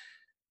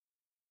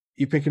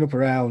 You're picking up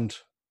around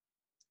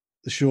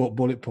the short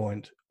bullet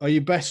point. Are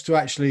you best to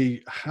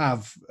actually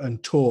have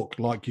and talk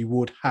like you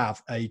would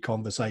have a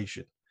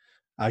conversation,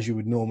 as you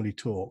would normally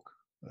talk,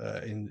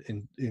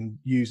 in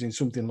using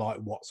something like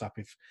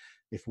WhatsApp,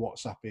 if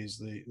WhatsApp is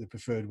the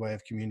preferred way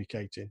of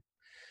communicating,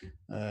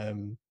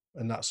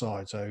 and that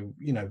side? So,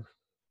 you know,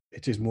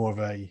 it is more of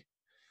a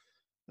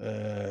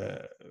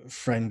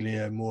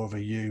friendlier, more of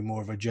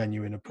a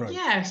genuine approach.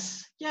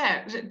 Yes,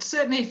 yeah,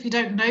 certainly. If you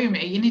don't know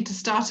me, you need to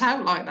start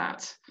out like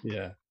that.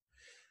 Yeah.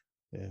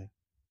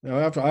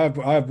 No, I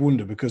have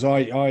wondered, because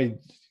I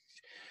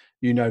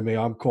you know me,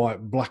 I'm quite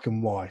black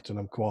and white, and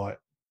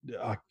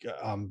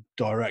I'm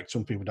direct.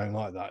 Some people don't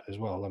like that as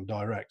well. I'm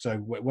direct. So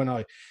when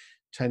I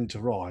tend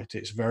to write,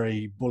 it's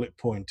very bullet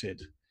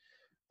pointed,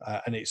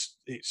 and it's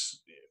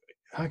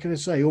how can I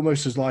say,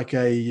 almost as like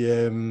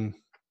a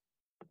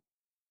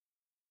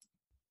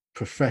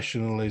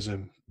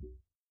professionalism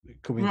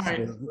coming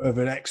Right. through of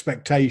an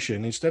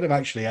expectation instead of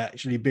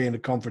actually being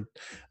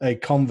a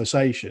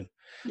conversation,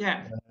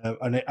 Yeah.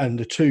 and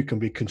the two can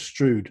be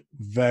construed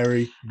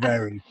very, And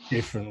very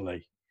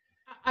differently.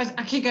 I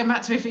keep going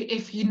back to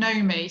if you know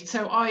me,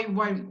 so I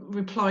won't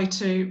reply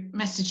to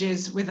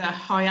messages with a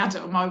hi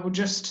Adam. I will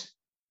just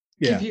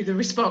give Yeah, you the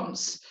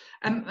response,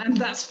 and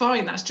that's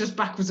fine. That's just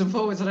backwards and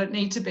forwards. I don't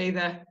need to be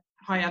the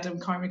hi Adam,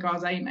 kind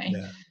regards, Amy.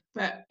 yeah,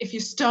 But if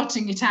you're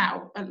starting it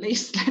out, at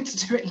least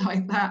let's do it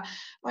like that.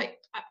 Like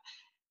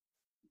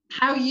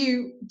how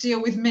you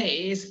deal with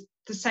me is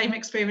the same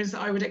experience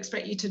that I would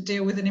expect you to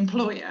deal with an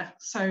employer.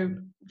 So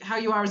how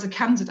you are as a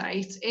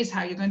candidate is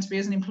how you're going to be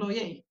as an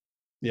employee.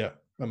 yeah.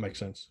 That makes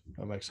sense.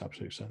 That makes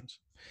absolute sense.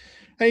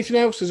 Anything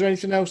else? Is there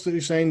anything else that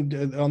you're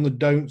saying on the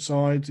don't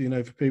side? You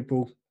know, for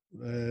people,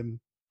 you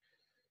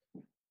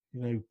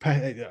know,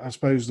 I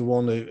suppose the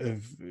one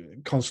of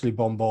constantly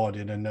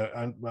bombarded, and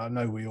I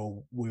know we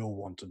all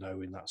want to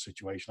know in that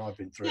situation. I've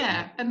been through it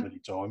Yeah, many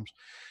times.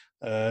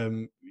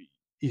 Um,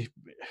 you,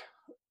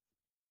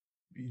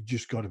 you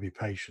just got to be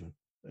patient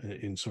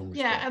in some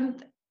respect.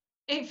 and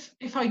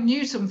if I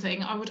knew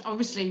something, I would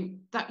obviously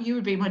that you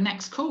would be my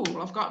next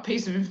call. I've got a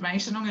piece of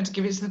information. I'm going to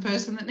give it to the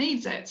person that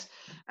needs it.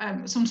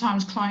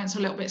 Sometimes clients are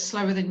a little bit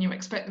slower than you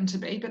expect them to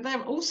be, but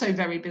they're also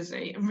very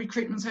busy. And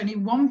recruitment's only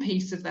one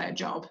piece of their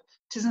job.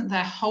 It isn't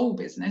their whole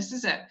business,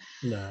 is it?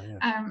 No,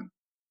 yeah,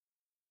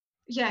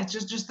 Yeah,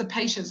 just the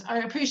patience. I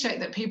appreciate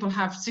that people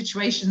have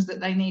situations that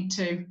they need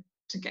to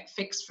get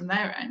fixed from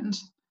their end,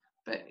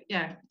 but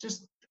yeah,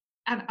 just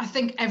and I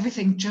think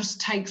everything just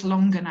takes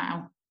longer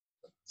now.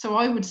 So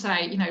I would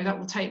say, that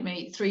will take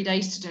me 3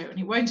 days to do, and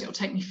it won't. It'll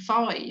take me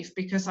 5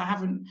 because I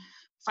haven't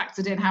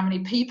factored in how many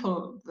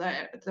people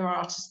there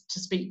are to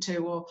speak to,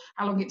 or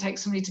how long it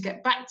takes somebody to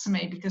get back to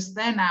me because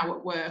they're now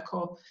at work,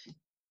 or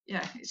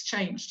yeah, it's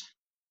changed.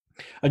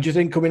 and do you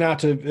think coming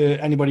out of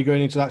anybody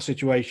going into that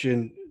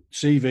situation,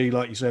 CV,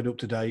 like you said, up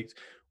to date?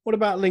 What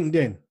about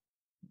LinkedIn?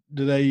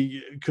 Do they?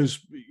 Because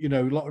you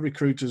know, a lot of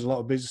recruiters, a lot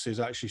of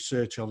businesses actually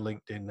search on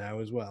LinkedIn now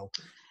as well.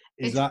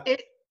 Is It's that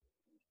it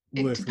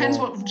depends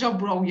worthwhile? what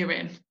job role you're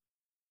in.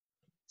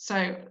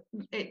 So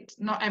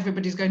not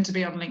everybody's going to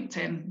be on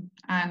LinkedIn,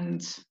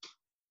 and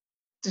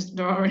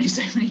there are only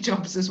so many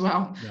jobs as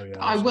well. No, yeah,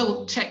 But I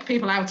will absolutely. check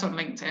people out on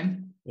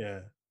LinkedIn, Yeah,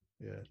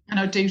 yeah, and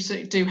I do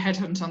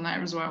headhunt on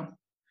there as well.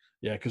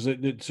 yeah. Because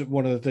it's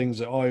one of the things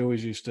that I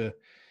always used to.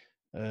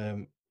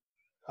 Um,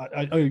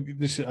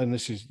 this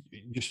is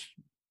just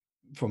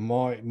from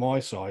my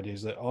side,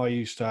 is that I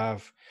used to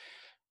have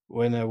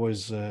when I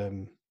was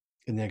in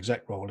the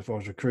exec role. If I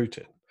was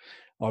recruiting,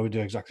 I would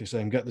do exactly the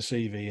same. Get the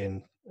CV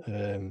in,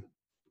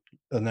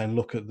 and then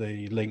look at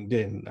the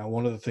LinkedIn. Now,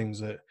 one of the things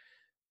that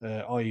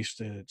I used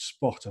to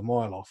spot a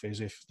mile off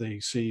is if the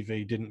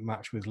CV didn't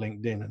match with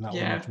LinkedIn, and that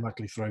would Yeah,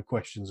 automatically throw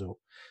questions up.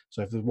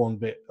 So if there's one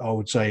bit I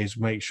would say is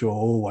make sure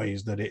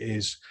always that it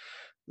is,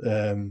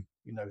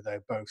 you know,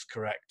 they're both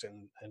correct,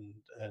 and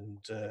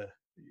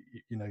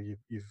you know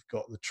you've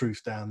got the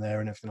truth down there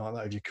and everything like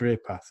that of your career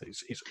path.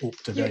 It's up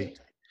to date.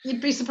 you'd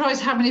be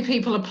surprised how many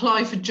people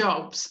apply for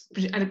jobs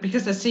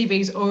because their CV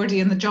is already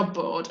in the job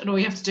board, and all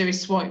you have to do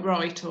is swipe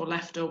right or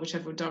left or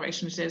whichever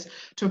direction it is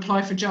to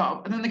apply for a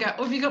job, and then they go,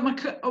 "Oh, have you got my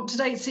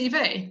up-to-date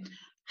CV?"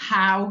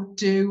 How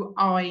do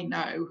I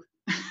know?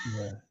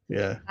 Yeah,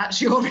 yeah.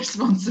 That's your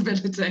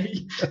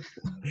responsibility.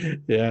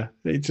 Yeah,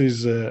 it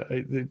is.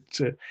 I'm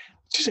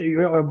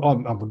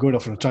going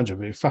off on a tangent,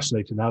 but it's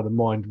fascinating how the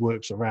mind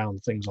works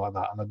around things like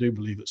that. And I do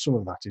believe that some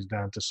of that is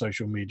down to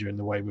social media and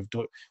the way we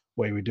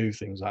do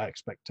things, that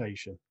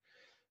expectation.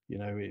 You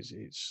know, it's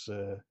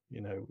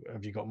you know,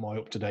 have you got my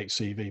up to date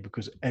CV?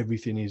 Because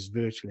everything is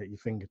virtually at your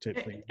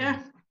fingertips. That Yeah.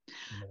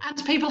 you know.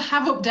 And people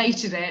have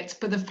updated it,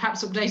 but they've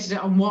perhaps updated it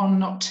on one,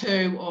 not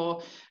two,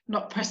 or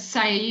not press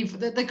save.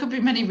 There could be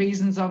many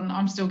reasons on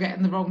I'm still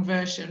getting the wrong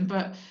version,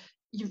 but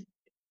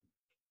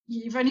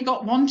you've only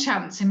got one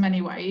chance in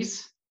many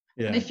ways.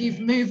 And Yeah, if you've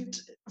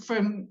moved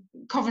from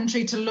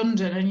Coventry to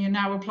London and you're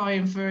now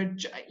applying for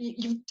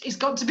it's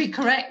got to be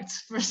correct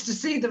for us to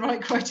see the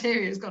right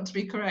criteria. It's got to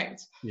be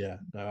correct. yeah,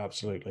 no,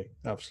 absolutely,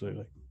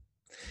 absolutely.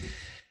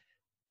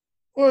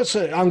 Well,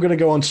 so I'm going to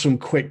go on to some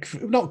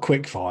not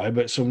quick fire,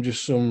 but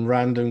some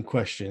random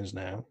questions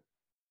now.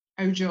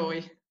 Oh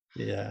joy.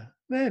 Yeah,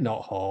 they're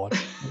not hard.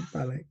 Don't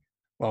panic.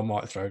 Well, I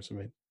might throw some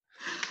in.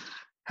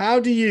 How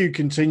do you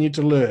continue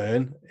to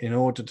learn in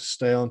order to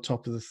stay on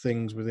top of the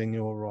things within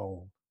your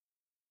role?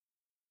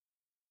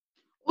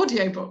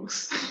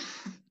 Audiobooks.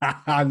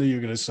 I knew you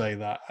were going to say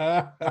that.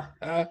 No,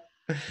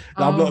 I'm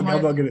Oh, not. I'm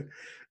not going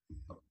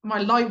my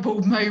light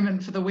bulb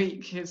moment for the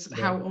week is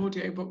how to.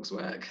 audiobooks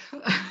work.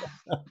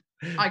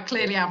 I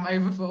clearly am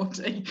over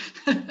 40.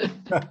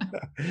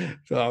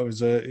 So I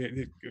was.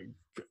 I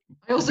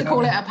also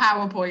call it a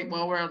PowerPoint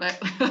while we're on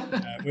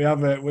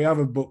it. We have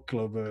a book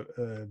club,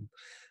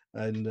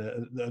 and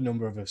a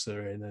number of us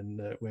are in,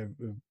 and we're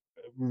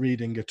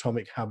reading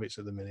Atomic Habits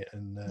at the minute.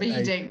 And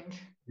Reading.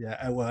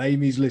 Yeah. Well,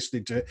 Amy's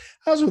listening to it,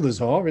 as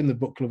others are in the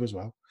book club as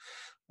well.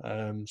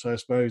 So I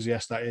suppose,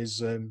 yes, that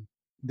is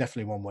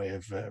definitely one way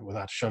of,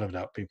 without a shadow of a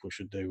doubt, people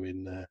should do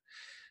in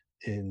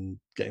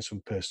getting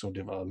some personal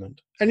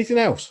development. Anything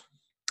else?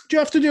 Do you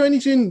have to do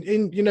anything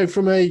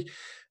from a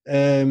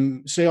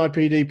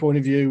CIPD point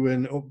of view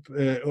and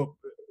up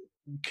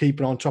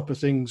keeping on top of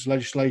things,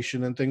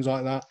 legislation and things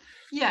like that?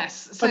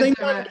 Yes. Are So they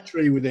there are.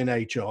 mandatory within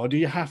HR? Do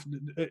you have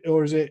to,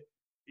 or is it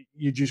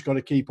you just got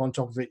to keep on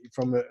top of it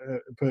from a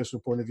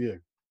personal point of view?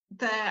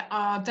 There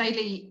are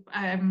daily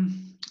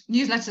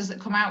newsletters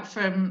that come out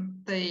from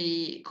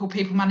called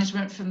People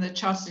Management from the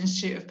Chartered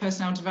Institute of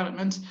Personnel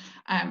Development.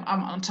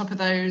 I'm on top of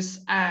those,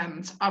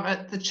 and I'm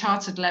at the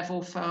chartered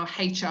level for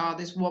HR.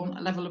 There's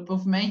one level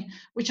above me,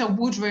 which I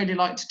would really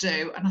like to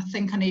do, and I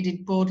think I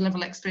needed board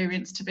level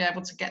experience to be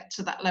able to get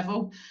to that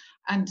level,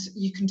 and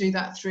you can do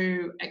that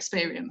through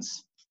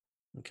experience.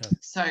 Okay,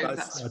 So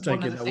that's I take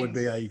one it of the that things. would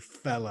be a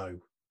fellow.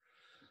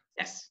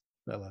 Yes.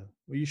 Fellow.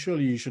 Well, you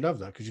should have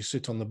that because you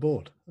sit on the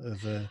board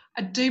of.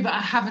 I do, but I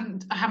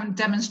haven't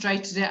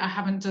demonstrated it. I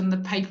haven't done the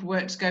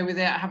paperwork to go with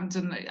it. I haven't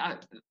done it.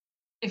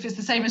 If it's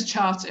the same as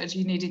chartered,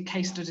 you needed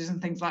case studies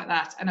and things like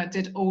that. And I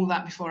did all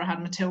that before I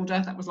had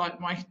Matilda. That was like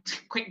my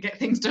quick get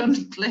things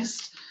done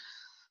list.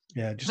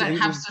 Yeah, I don't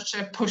have such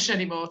a push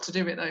anymore to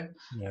do it though.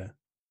 Yeah.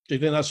 Do you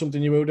think that's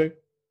something you will do?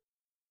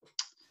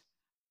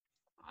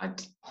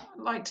 I'd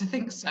like to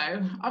think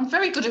so. I'm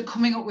very good at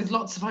coming up with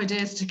lots of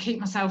ideas to keep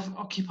myself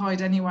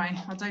occupied anyway.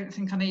 I don't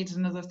think I need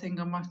another thing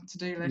on my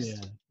to-do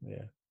list.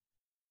 Yeah.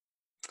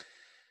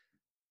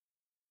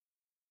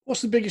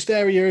 What's the biggest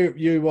area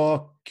you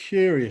are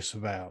curious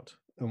about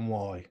and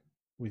why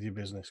with your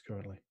business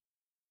currently?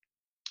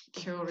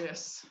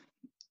 Curious.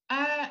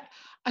 I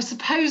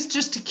suppose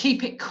just to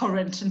keep it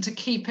current and to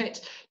keep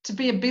it to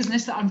be a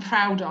business that I'm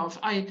proud of.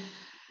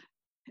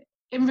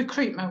 In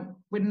recruitment,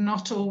 we're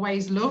not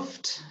always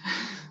loved.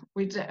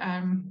 We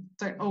don't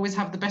always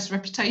have the best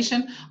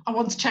reputation. I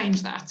want to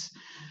change that.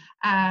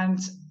 And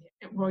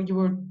well,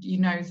 you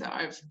know that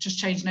I've just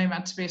changed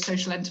Nomad to be a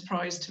social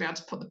enterprise, to be able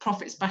to put the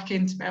profits back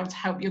in, to be able to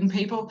help young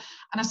people.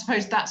 And I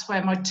suppose that's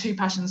where my two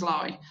passions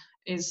lie,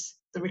 is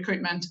the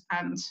recruitment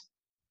and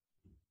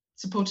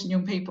supporting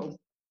young people.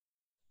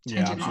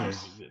 Yeah,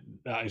 absolutely.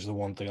 That is the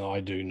one thing I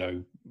do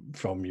know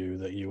from you,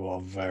 that you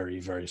are very,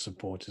 very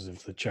supportive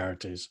of the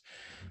charities,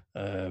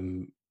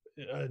 and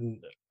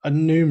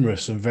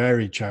numerous and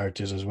varied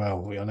charities as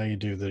well. I know you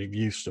do the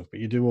youth stuff, but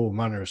you do all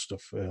manner of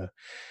stuff.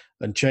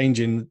 And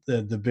changing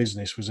the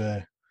business was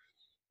a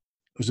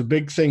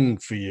big thing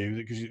for you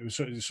because it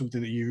was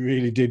something that you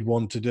really did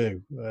want to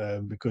do,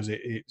 because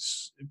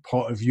it's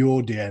part of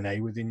your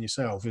DNA within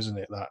yourself, isn't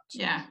it? That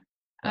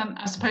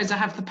I suppose I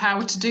have the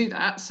power to do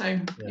that. So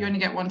you only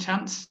get one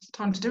chance.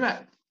 Time to do it.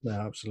 No,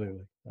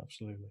 absolutely.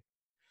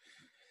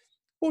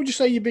 What would you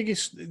say the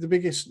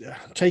biggest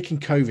taking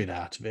COVID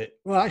out of it?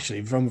 Well,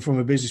 actually, from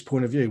a business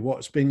point of view,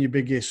 what's been your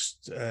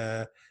biggest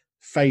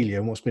failure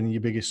and what's been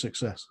your biggest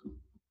success?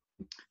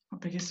 My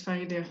biggest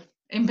failure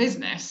in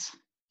business?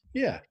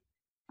 Yeah,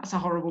 that's a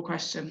horrible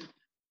question.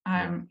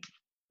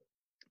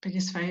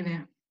 Biggest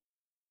failure.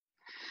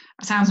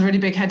 It sounds really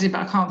big-headed,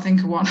 but I can't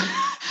think of one.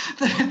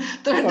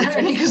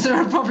 Only because there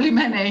are probably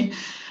many.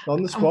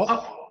 On the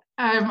spot.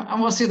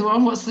 And what's the other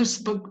one? What's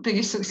the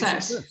biggest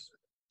success?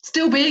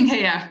 Still being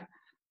here.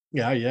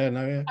 Yeah.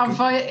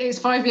 It's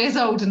 5 years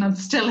old and I'm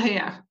still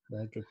here.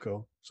 Yeah, good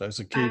call. So it's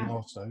a key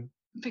milestone.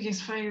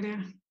 Biggest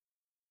failure.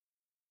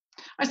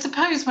 I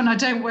suppose when I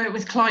don't work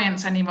with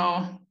clients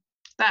anymore,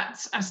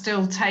 that I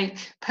still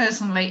take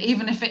personally,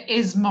 even if it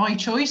is my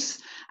choice.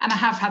 And I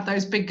have had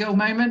those big girl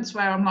moments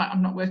where I'm like,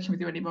 I'm not working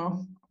with you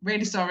anymore.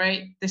 Really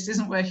sorry, this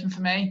isn't working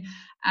for me,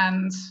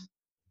 and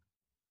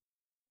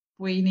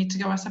we need to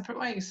go our separate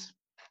ways.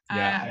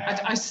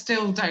 I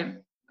still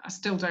don't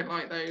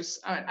like those,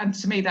 and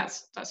to me,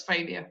 that's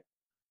failure.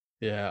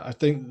 Yeah, I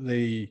think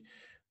the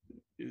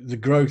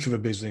growth of a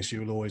business, you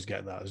will always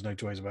get that. There's no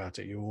two ways about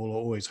it. You will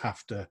always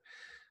have to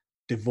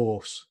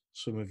divorce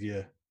some of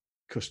your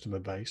customer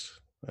base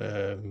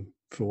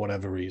for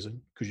whatever reason,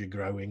 because you're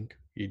growing,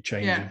 you're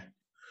changing.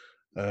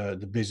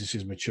 The business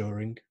is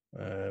maturing.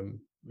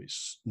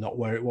 It's not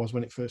where it was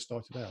when it first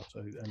started out.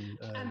 So,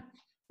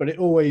 but it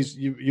always,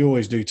 you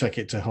always do take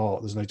it to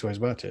heart. There's no two ways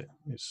about it.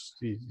 It's,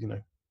 you know.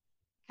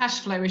 Cash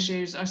flow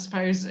issues, I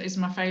suppose, is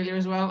my failure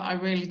as well. I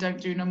really don't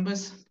do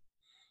numbers.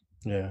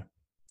 Yeah.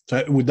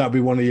 So would that be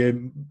one of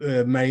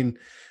your main?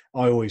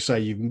 I always say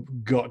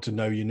you've got to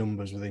know your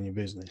numbers within your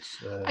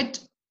business.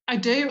 I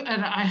do,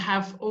 and I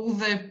have all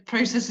the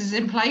processes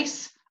in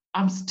place.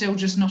 I'm still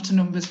just not a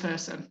numbers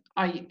person.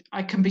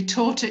 I can be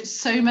taught it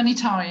so many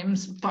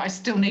times, but I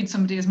still need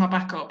somebody as my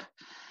backup.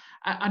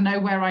 I know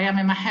where I am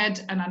in my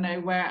head and I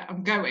know where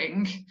I'm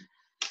going,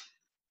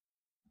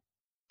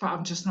 but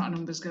I'm just not a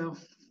numbers girl.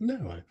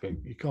 No, I think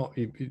you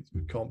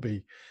can't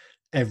be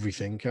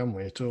everything, can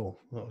we, at all?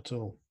 Not at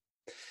all.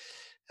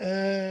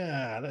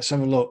 Let's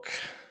have a look.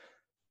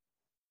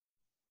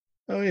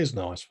 Oh, here's a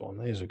nice one.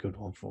 Here's a good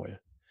one for you.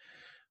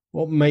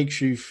 What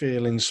makes you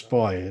feel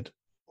inspired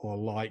or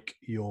like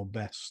your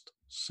best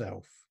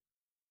self?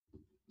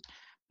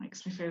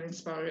 Makes me feel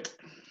inspired.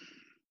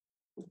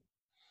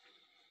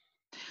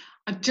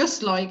 I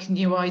just like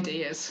new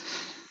ideas.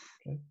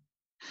 Okay.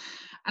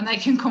 And they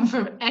can come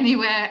from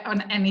anywhere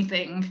on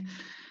anything.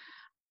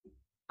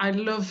 I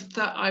love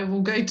that I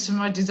will go to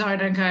my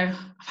designer and go,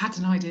 I've had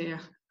an idea.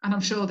 And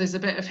I'm sure there's a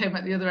bit of him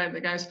at the other end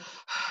that goes,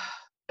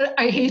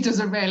 he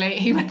doesn't really.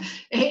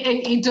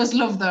 He does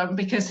love them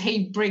because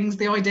he brings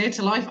the idea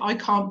to life. I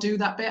can't do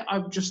that bit.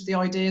 I'm just the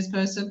ideas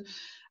person.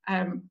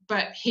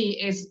 But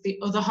he is the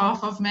other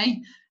half of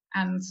me.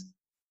 And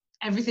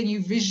everything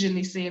you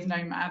visually see of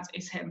Nomad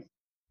is him.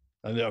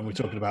 And we're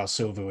talking about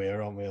Silver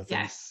here, aren't we? I think.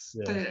 Yes,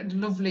 yeah. The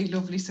lovely,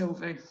 lovely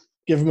Silver.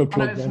 Give him a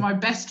plug. For my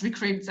best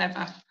recruits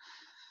ever.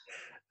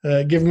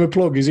 Give him a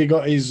plug. Has he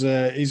got his?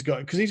 He's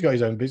got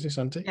his own business,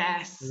 hasn't he?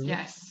 Yes,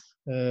 yes.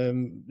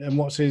 And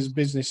what's his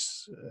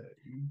business?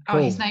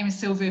 His name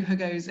is Silviu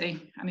Hagosi,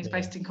 and he's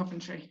based in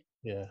Coventry.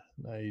 Yeah,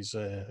 no, he's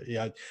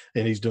and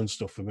he's done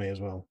stuff for me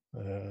as well.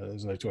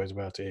 There's no two ways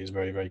about it. He's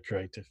very, very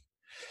creative.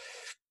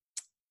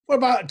 What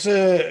about?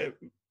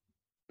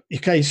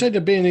 Okay, you said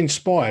of being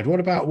inspired. What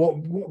about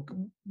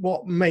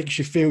what makes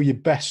you feel your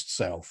best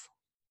self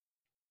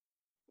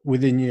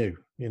within you?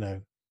 You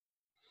know.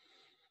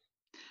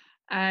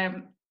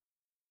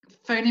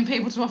 Phoning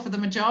people to offer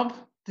them a job.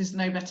 There's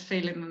no better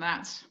feeling than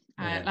that.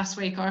 Last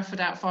week I offered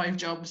out 5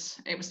 jobs.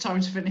 It was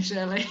time to finish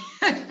early.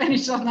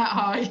 Finished on that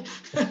high.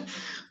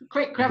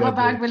 Quick, grab my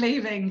bag, we're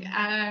leaving.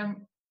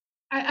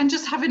 And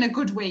just having a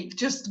good week,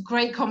 just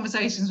great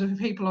conversations with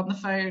people on the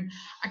phone.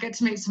 I get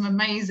to meet some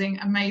amazing,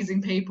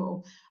 amazing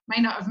people.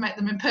 May not have met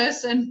them in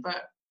person,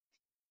 but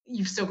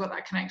you've still got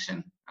that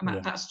connection.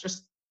 And that's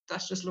just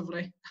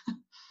lovely.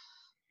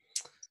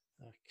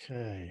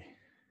 Okay.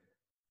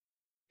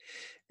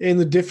 In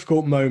the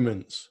difficult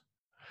moments,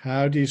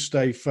 how do you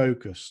stay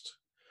focused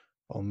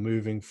on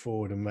moving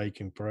forward and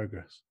making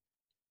progress?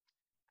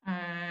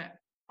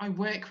 I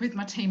work with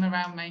my team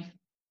around me.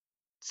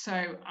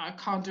 So I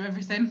can't do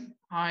everything.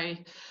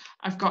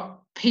 I've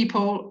got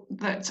people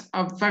that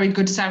are very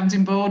good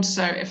sounding boards.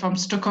 So if I'm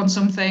stuck on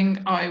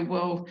something, I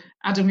will,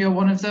 Adam, you're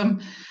one of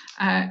them.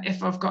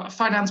 If I've got a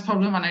finance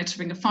problem, I know to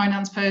bring a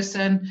finance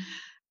person.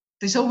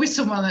 There's always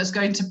someone that's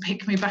going to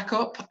pick me back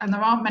up. And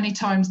there aren't many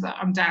times that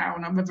I'm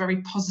down. I'm a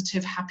very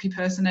positive, happy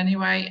person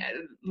anyway.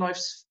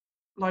 Life's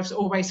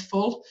always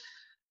full.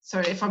 So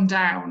if I'm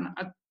down,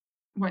 it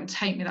won't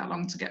take me that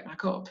long to get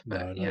back up.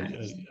 But no,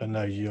 I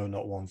know you're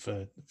not one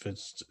for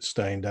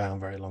staying down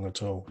very long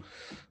at all.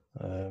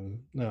 No,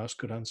 that's a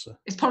good answer.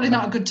 It's probably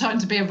not a good time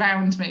to be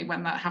around me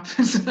when that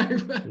happens.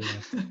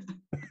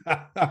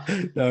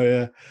 No,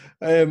 yeah.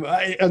 And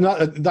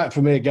that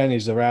for me again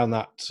is around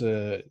that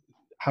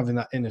having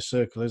that inner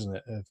circle, isn't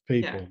it, of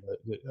people.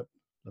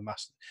 The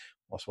master,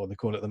 that's what they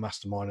call it, the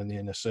mastermind, and the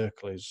inner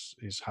circle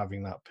is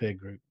having that peer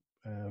group.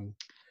 And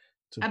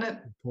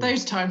at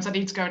those times, I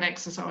need to go and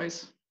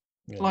exercise.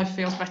 Yeah. Life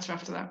feels better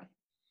after that.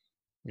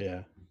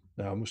 Yeah.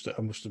 No, I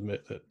must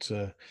admit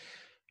that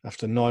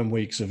after 9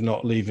 weeks of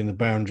not leaving the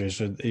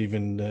boundaries,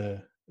 even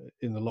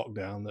in the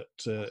lockdown,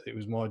 that it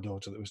was my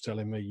daughter that was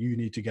telling me, "You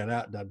need to get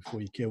out, Dad,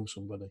 before you kill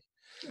somebody."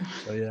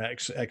 So yeah,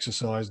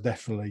 exercise,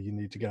 definitely you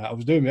need to get out. I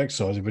was doing the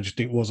exercising, but just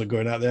wasn't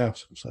going out the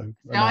house. So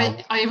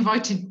I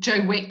invited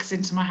Joe Wicks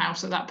into my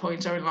house at that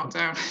point during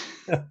lockdown.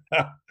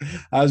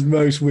 As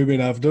most women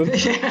have done.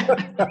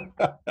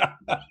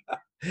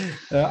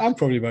 And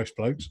probably most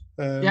blokes.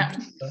 Yeah.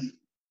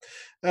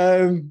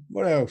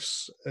 What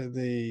else? Oh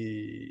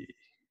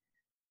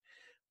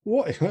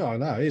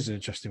no, here's an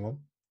interesting one.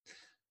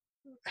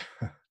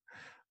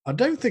 I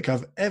don't think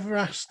I've ever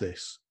asked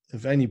this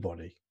of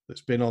anybody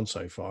that's been on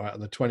so far out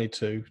of the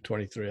 22,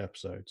 23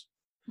 episodes.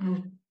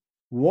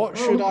 What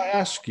should I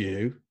ask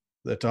you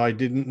that I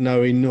didn't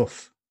know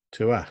enough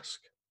to ask?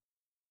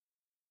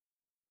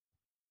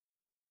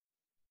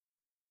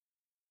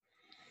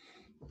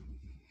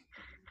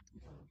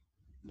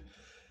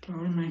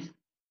 Blimey.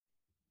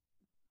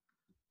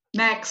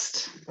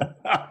 Next.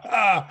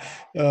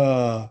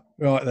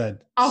 Right then.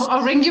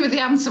 I'll ring you with the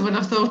answer when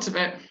I've thought of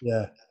it.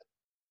 Yeah.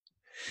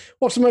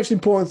 What's the most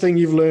important thing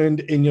you've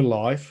learned in your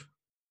life?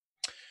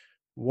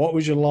 What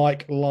was your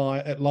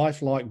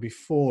life like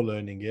before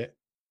learning it?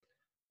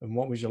 And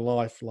what was your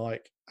life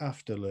like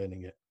after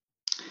learning it?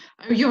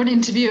 Oh, you're an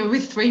interviewer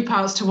with 3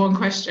 parts to one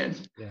question.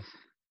 Yeah.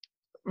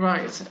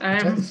 Right.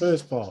 Take the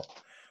first part.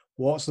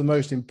 What's the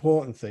most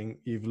important thing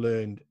you've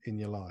learned in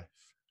your life?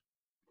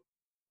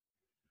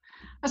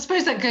 I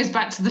suppose that goes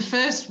back to the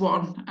first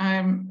one.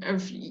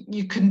 Of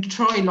you can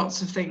try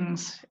lots of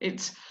things.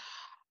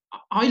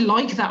 I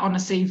like that on a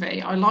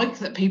CV. I like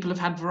that people have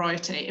had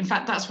variety. In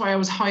fact, that's why I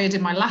was hired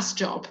in my last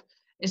job,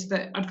 is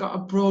that I'd got a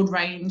broad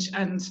range,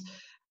 and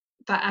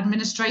that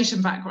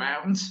administration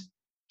background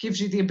gives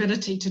you the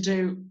ability to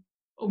do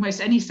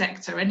almost any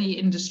sector, any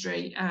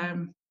industry.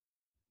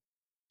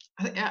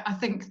 I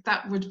think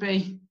that would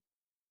be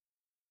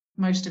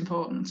most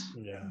important.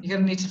 Yeah. You're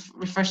going to need to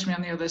refresh me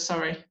on the others,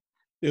 sorry.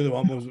 The other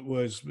one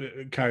was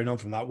carrying on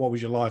from that. What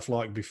was your life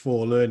like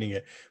before learning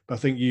it? But I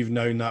think you've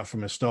known that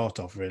from a start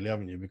off, really,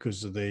 haven't you?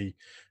 Because of the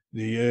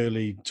the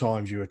early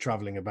times you were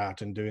traveling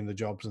about and doing the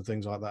jobs and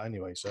things like that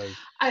anyway. So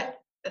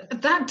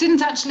that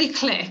didn't actually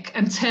click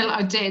until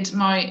I did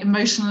my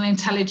emotional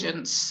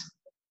intelligence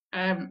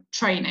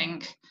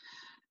training.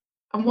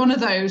 And one of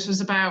those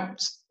was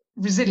about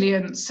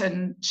resilience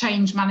and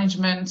change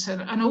management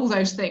and all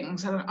those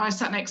things. And I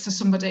sat next to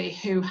somebody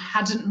who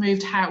hadn't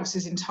moved house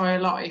his entire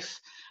life.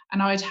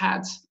 And I'd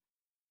had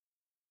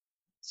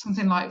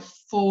something like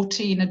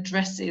 14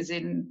 addresses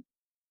in,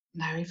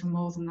 no, even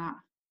more than that.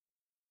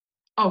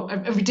 Oh,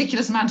 a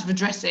ridiculous amount of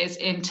addresses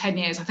in 10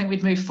 years. I think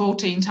we'd moved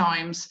 14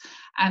 times,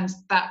 and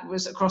that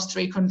was across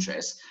 3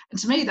 countries. And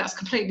to me, that's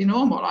completely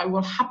normal. I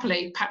will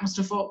happily pack my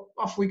stuff up,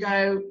 off we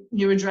go,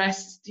 new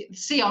address.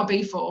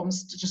 CRB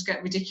forms to just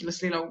get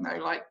ridiculously long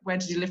though, like where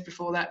did you live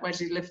before that? Where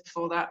did you live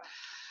before that?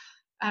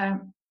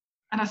 And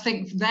I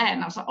think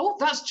then I was like, oh,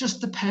 that's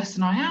just the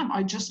person I am.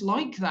 I just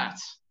like that.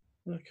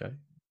 Okay.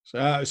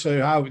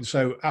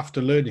 So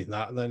after learning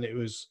that, then it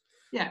was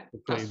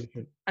completely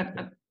different.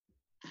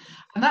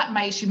 And that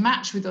makes you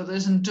match with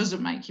others and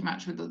doesn't make you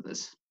match with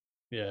others.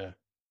 Yeah.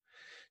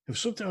 There was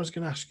something I was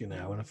going to ask you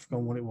now, and I've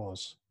forgotten what it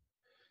was.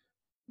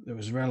 That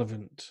was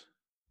relevant.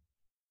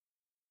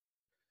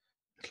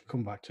 It'll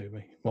come back to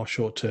me. My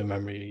short-term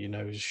memory,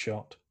 is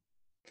shot.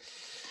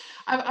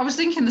 I was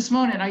thinking this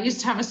morning, I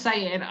used to have a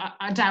saying,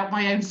 I doubt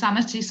my own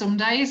sanity some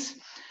days.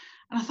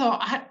 And I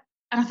thought,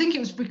 I think it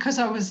was because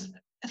I was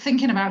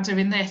thinking about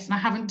doing this and I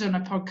haven't done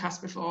a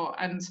podcast before.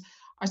 And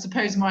I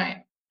suppose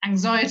my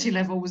anxiety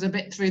level was a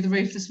bit through the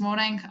roof this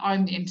morning.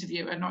 I'm the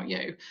interviewer, not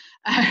you.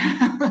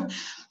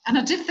 And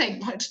I did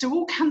think, like, do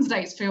all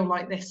candidates feel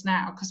like this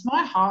now? Because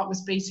my heart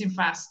was beating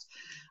fast,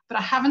 but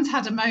I haven't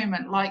had a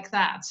moment like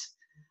that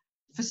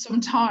for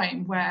some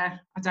time where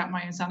I doubt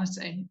my own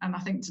sanity. And I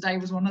think today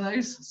was one of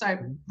those. So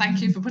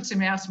thank you for putting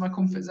me out of my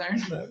comfort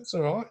zone. No, it's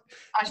all right.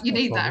 You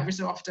need that every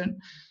so often.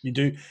 You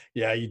do.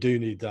 Yeah, you do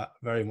need that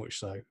very much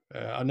so.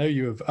 I know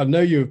you were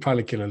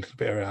panicking a little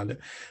bit around it.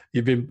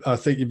 I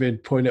think you've been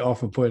pointing it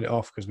off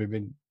because we've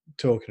been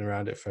talking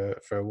around it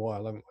for a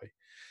while, haven't we?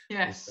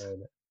 Yes.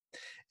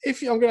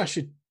 I'm going to ask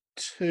you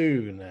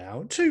 2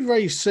 now. 2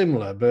 very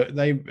similar, but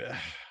they...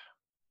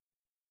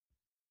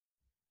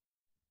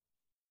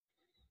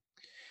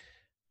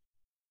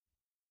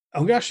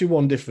 I'm going to ask you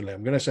one differently.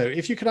 I'm going to say,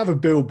 if you could have a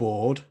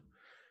billboard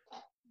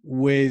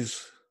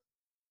with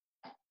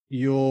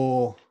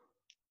your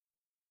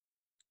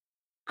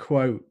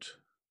quote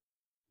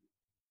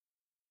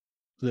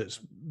that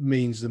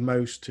means the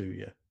most to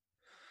you,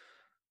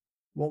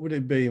 what would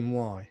it be and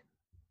why?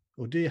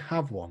 Or do you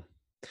have one?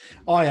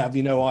 I have,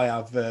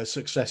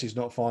 success is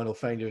not final,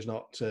 failure is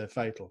not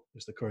fatal.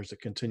 It's the courage to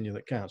continue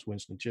that counts.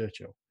 Winston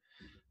Churchill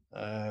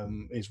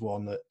is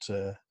one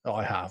that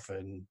I have,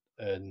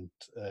 and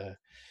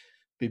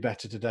be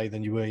better today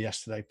than you were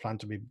yesterday. Plan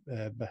to be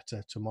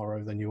better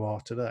tomorrow than you are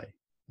today.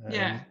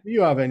 Do you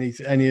have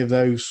any of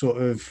those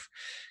sort of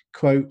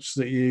quotes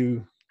that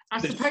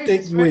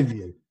stick with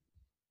you?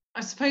 I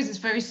suppose it's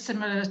very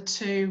similar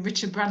to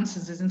Richard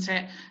Branson's, isn't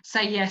it?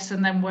 Say yes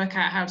and then work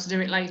out how to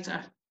do it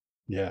later.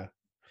 Yeah.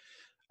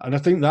 And I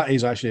think that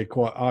is actually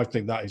quite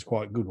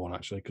a good one,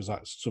 actually, because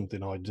that's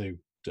something I do.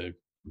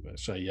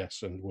 Say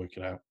yes and work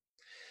it out.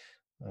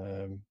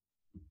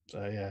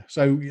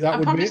 So that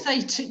would probably say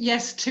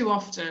yes too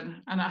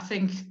often, and I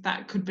think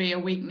that could be a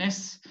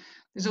weakness.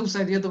 There's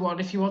also the other one: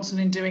 if you want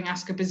something doing,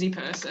 ask a busy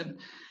person,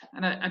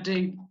 and I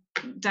do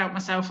doubt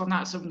myself on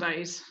that some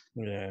days.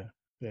 Yeah.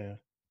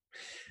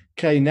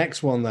 Okay,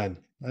 next one then.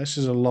 This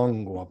is a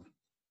long one.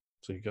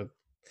 So you got,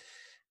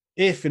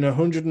 if in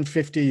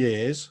 150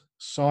 years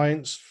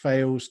science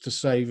fails to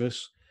save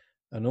us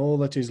and all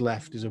that is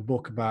left is a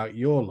book about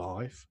your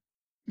life,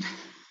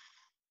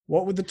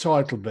 what would the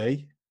title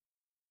be?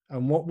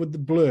 And what would the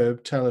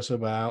blurb tell us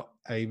about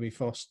Amy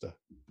Foster?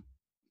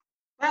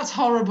 That's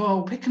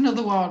horrible. Pick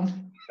another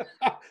one.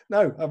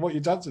 No, I want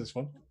you to answer this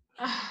one.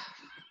 I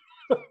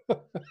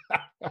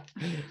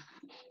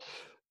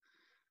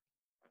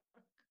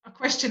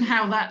question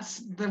how that's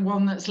the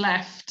one that's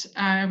left.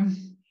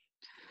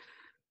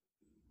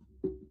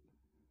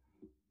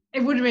 It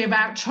would be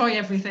about try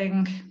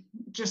everything.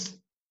 Just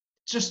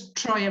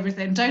try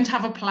everything. Don't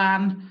have a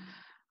plan.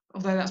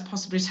 Although that's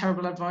possibly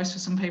terrible advice for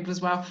some people as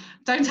well.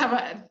 Don't have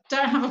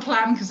a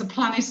plan, because the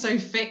plan is so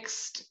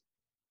fixed.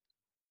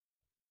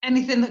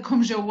 Anything that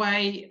comes your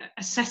way,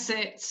 assess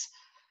it,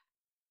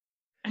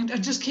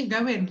 and just keep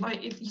going.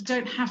 Like, you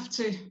don't have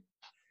to.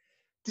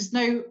 There's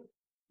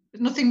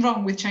nothing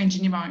wrong with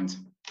changing your mind.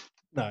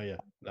 No,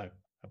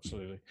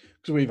 absolutely.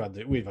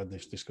 Because we've had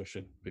this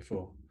discussion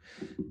before.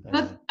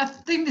 I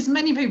think there's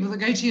many people that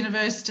go to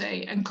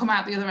university and come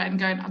out the other end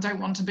going, I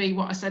don't want to be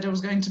what I said I was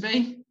going to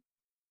be.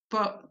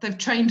 But they've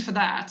trained for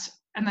that,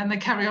 and then they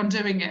carry on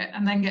doing it,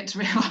 and then get to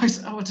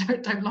realise, oh, I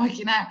don't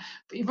like it now.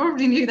 But you've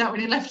already knew that when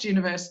you left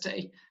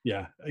university.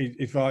 Yeah,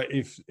 if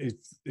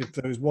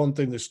there was one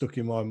thing that stuck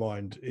in my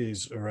mind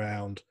is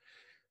around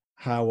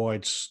how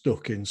I'd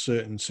stuck in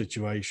certain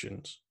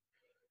situations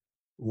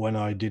when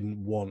I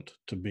didn't want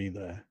to be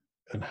there,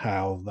 and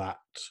how that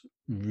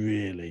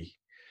really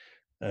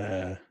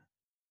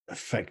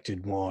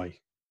affected my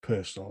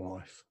personal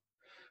life.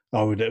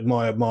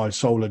 My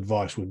sole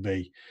advice would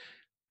be,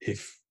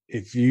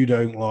 if you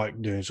don't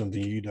like doing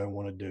something, you don't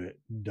want to do it,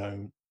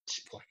 don't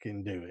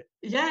fucking do it.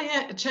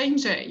 Yeah,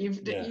 change it.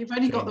 You've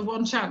only got the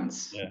one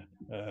chance. Yeah,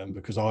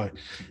 because I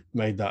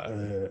made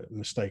that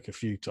mistake a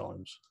few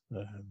times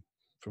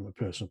from a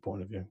personal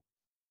point of view.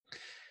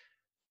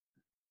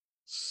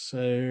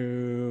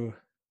 So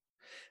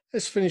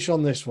let's finish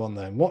on this one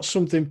then. What's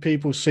something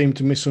people seem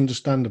to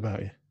misunderstand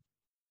about you?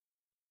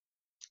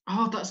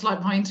 Oh, that's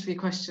like my interview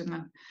question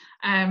then.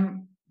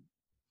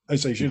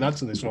 So you should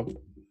answer this one.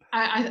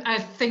 I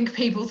think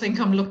people think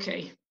I'm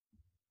lucky.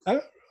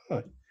 Oh,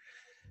 right.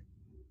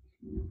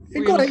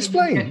 You've got to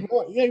explain.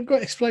 You've got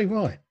to explain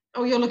why.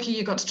 Oh, you're lucky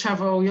you got to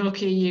travel. You're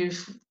lucky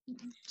you've,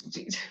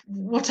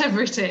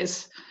 whatever it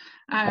is.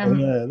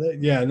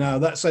 No,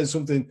 that says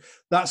something.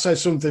 That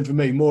says something for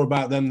me more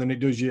about them than it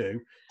does you.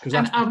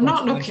 And I'm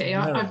not lucky.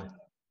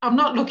 I'm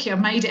not lucky. I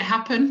made it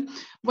happen.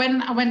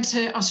 When I went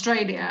to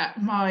Australia,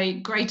 my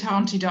great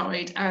auntie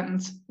died,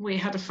 and we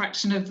had a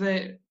fraction of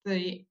the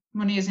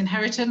money as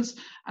inheritance,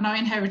 and I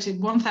inherited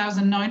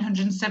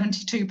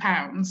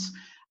 £1,972,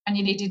 and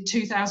you needed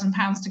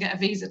 £2,000 to get a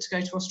visa to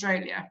go to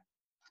Australia.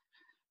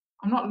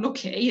 I'm not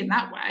lucky in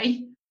that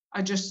way.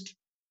 I just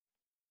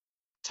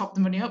topped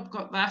the money up,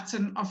 got that,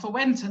 and off I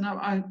went, and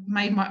I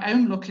made my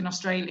own luck in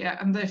Australia.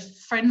 And the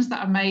friends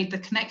that I made, the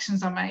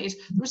connections I made,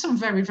 there were some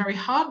very, very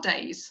hard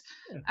days.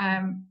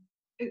 I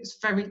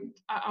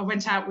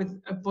went out with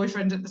a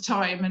boyfriend at the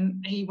time,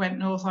 and he went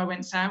north, I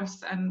went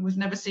south, and we've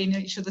never seen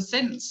each other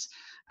since.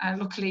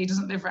 Luckily, he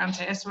doesn't live around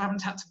here, so I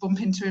haven't had to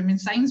bump into him in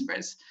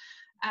Sainsbury's.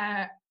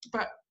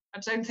 But I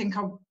don't think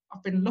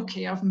I've been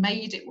lucky. I've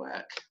made it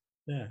work.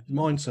 Yeah,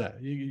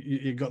 mindset.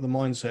 You got the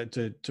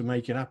mindset to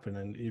make it happen,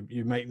 and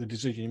you make the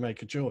decision. You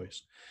make a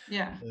choice.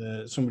 Yeah.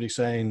 Somebody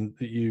saying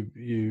that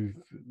you've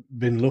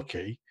been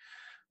lucky.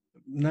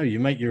 No, you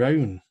make your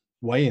own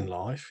way in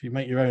life. You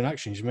make your own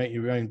actions. You make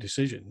your own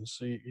decisions.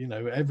 So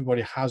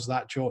everybody has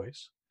that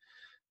choice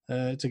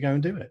to go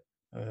and do it.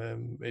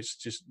 It's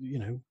just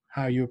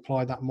how you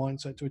apply that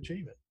mindset to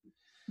achieve it.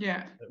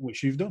 Yeah,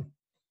 which you've done.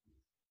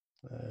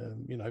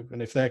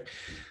 And if they're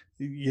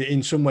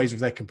in some ways, if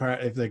they're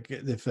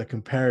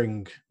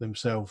comparing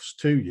themselves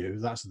to you,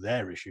 that's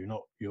their issue,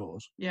 not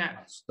yours. Yeah,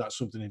 that's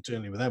something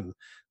internally with them.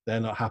 They're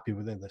not happy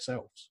within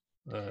themselves.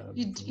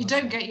 You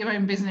don't get your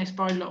own business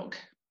by luck.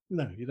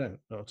 No, you don't.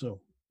 Not at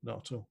all.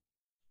 Not at all.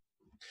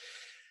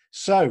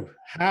 So,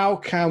 how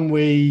can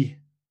we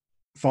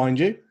find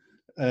you?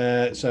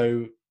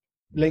 So,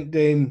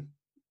 LinkedIn.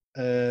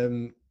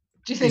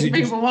 Do you think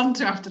people want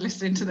to after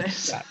listening to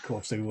this? Yeah, of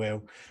course they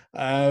will.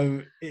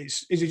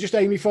 Is it just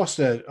Amy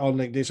Foster on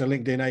LinkedIn? So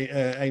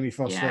LinkedIn, Amy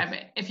Foster. Yeah, but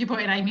if you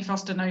put in Amy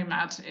Foster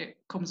Nomad, it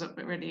comes up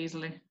really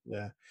easily.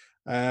 Yeah.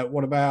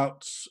 What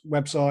about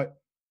website?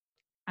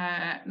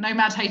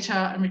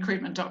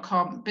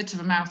 nomadhrandrecruitment.com. Bit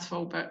of a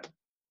mouthful, but.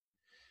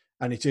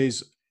 And it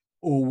is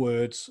all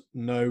words,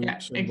 no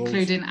symbols.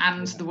 Including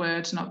the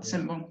word, not the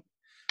symbol.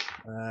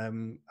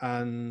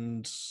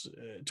 And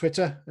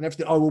Twitter and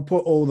everything. I will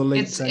put all the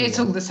links. It's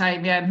all the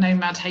same, yeah.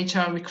 Nomad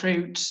HR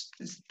Recruit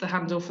is the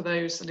handle for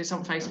those, and it's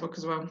on Facebook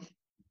as well.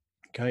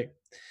 Okay,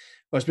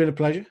 well, it's been a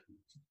pleasure.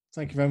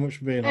 Thank you very much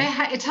for being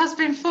on. It has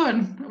been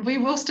fun. We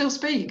will still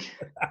speak.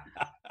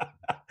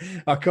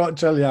 I can't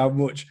tell you how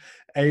much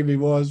Amy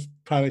was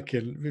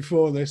panicking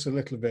before this a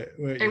little bit.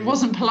 It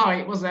wasn't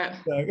polite, was it?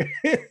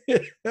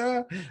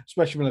 No.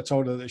 Especially when I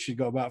told her that she'd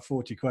got about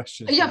 40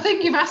 questions. Yeah, I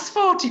think you've asked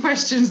 40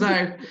 questions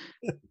though.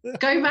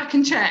 Go back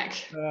and check.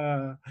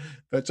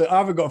 But I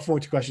haven't got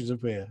 40 questions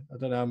up here. I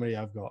don't know how many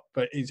I've got,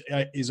 but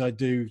I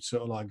do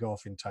sort of like go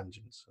off in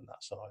tangents and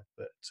that side.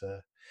 But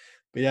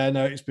yeah,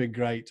 no, it's been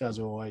great as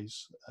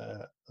always.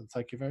 And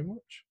thank you very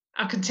much.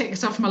 I can tick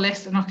this off my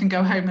list and I can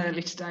go home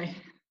early today.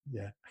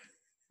 Yeah.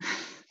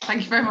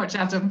 Thank you very much,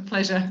 Adam.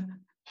 Pleasure.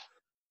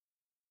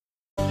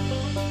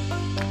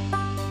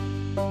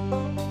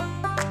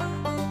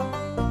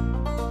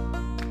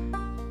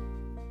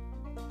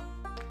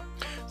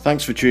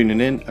 Thanks for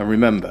tuning in, and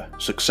remember,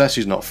 success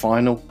is not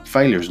final,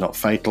 failure is not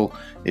fatal,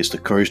 it's the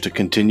courage to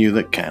continue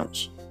that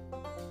counts.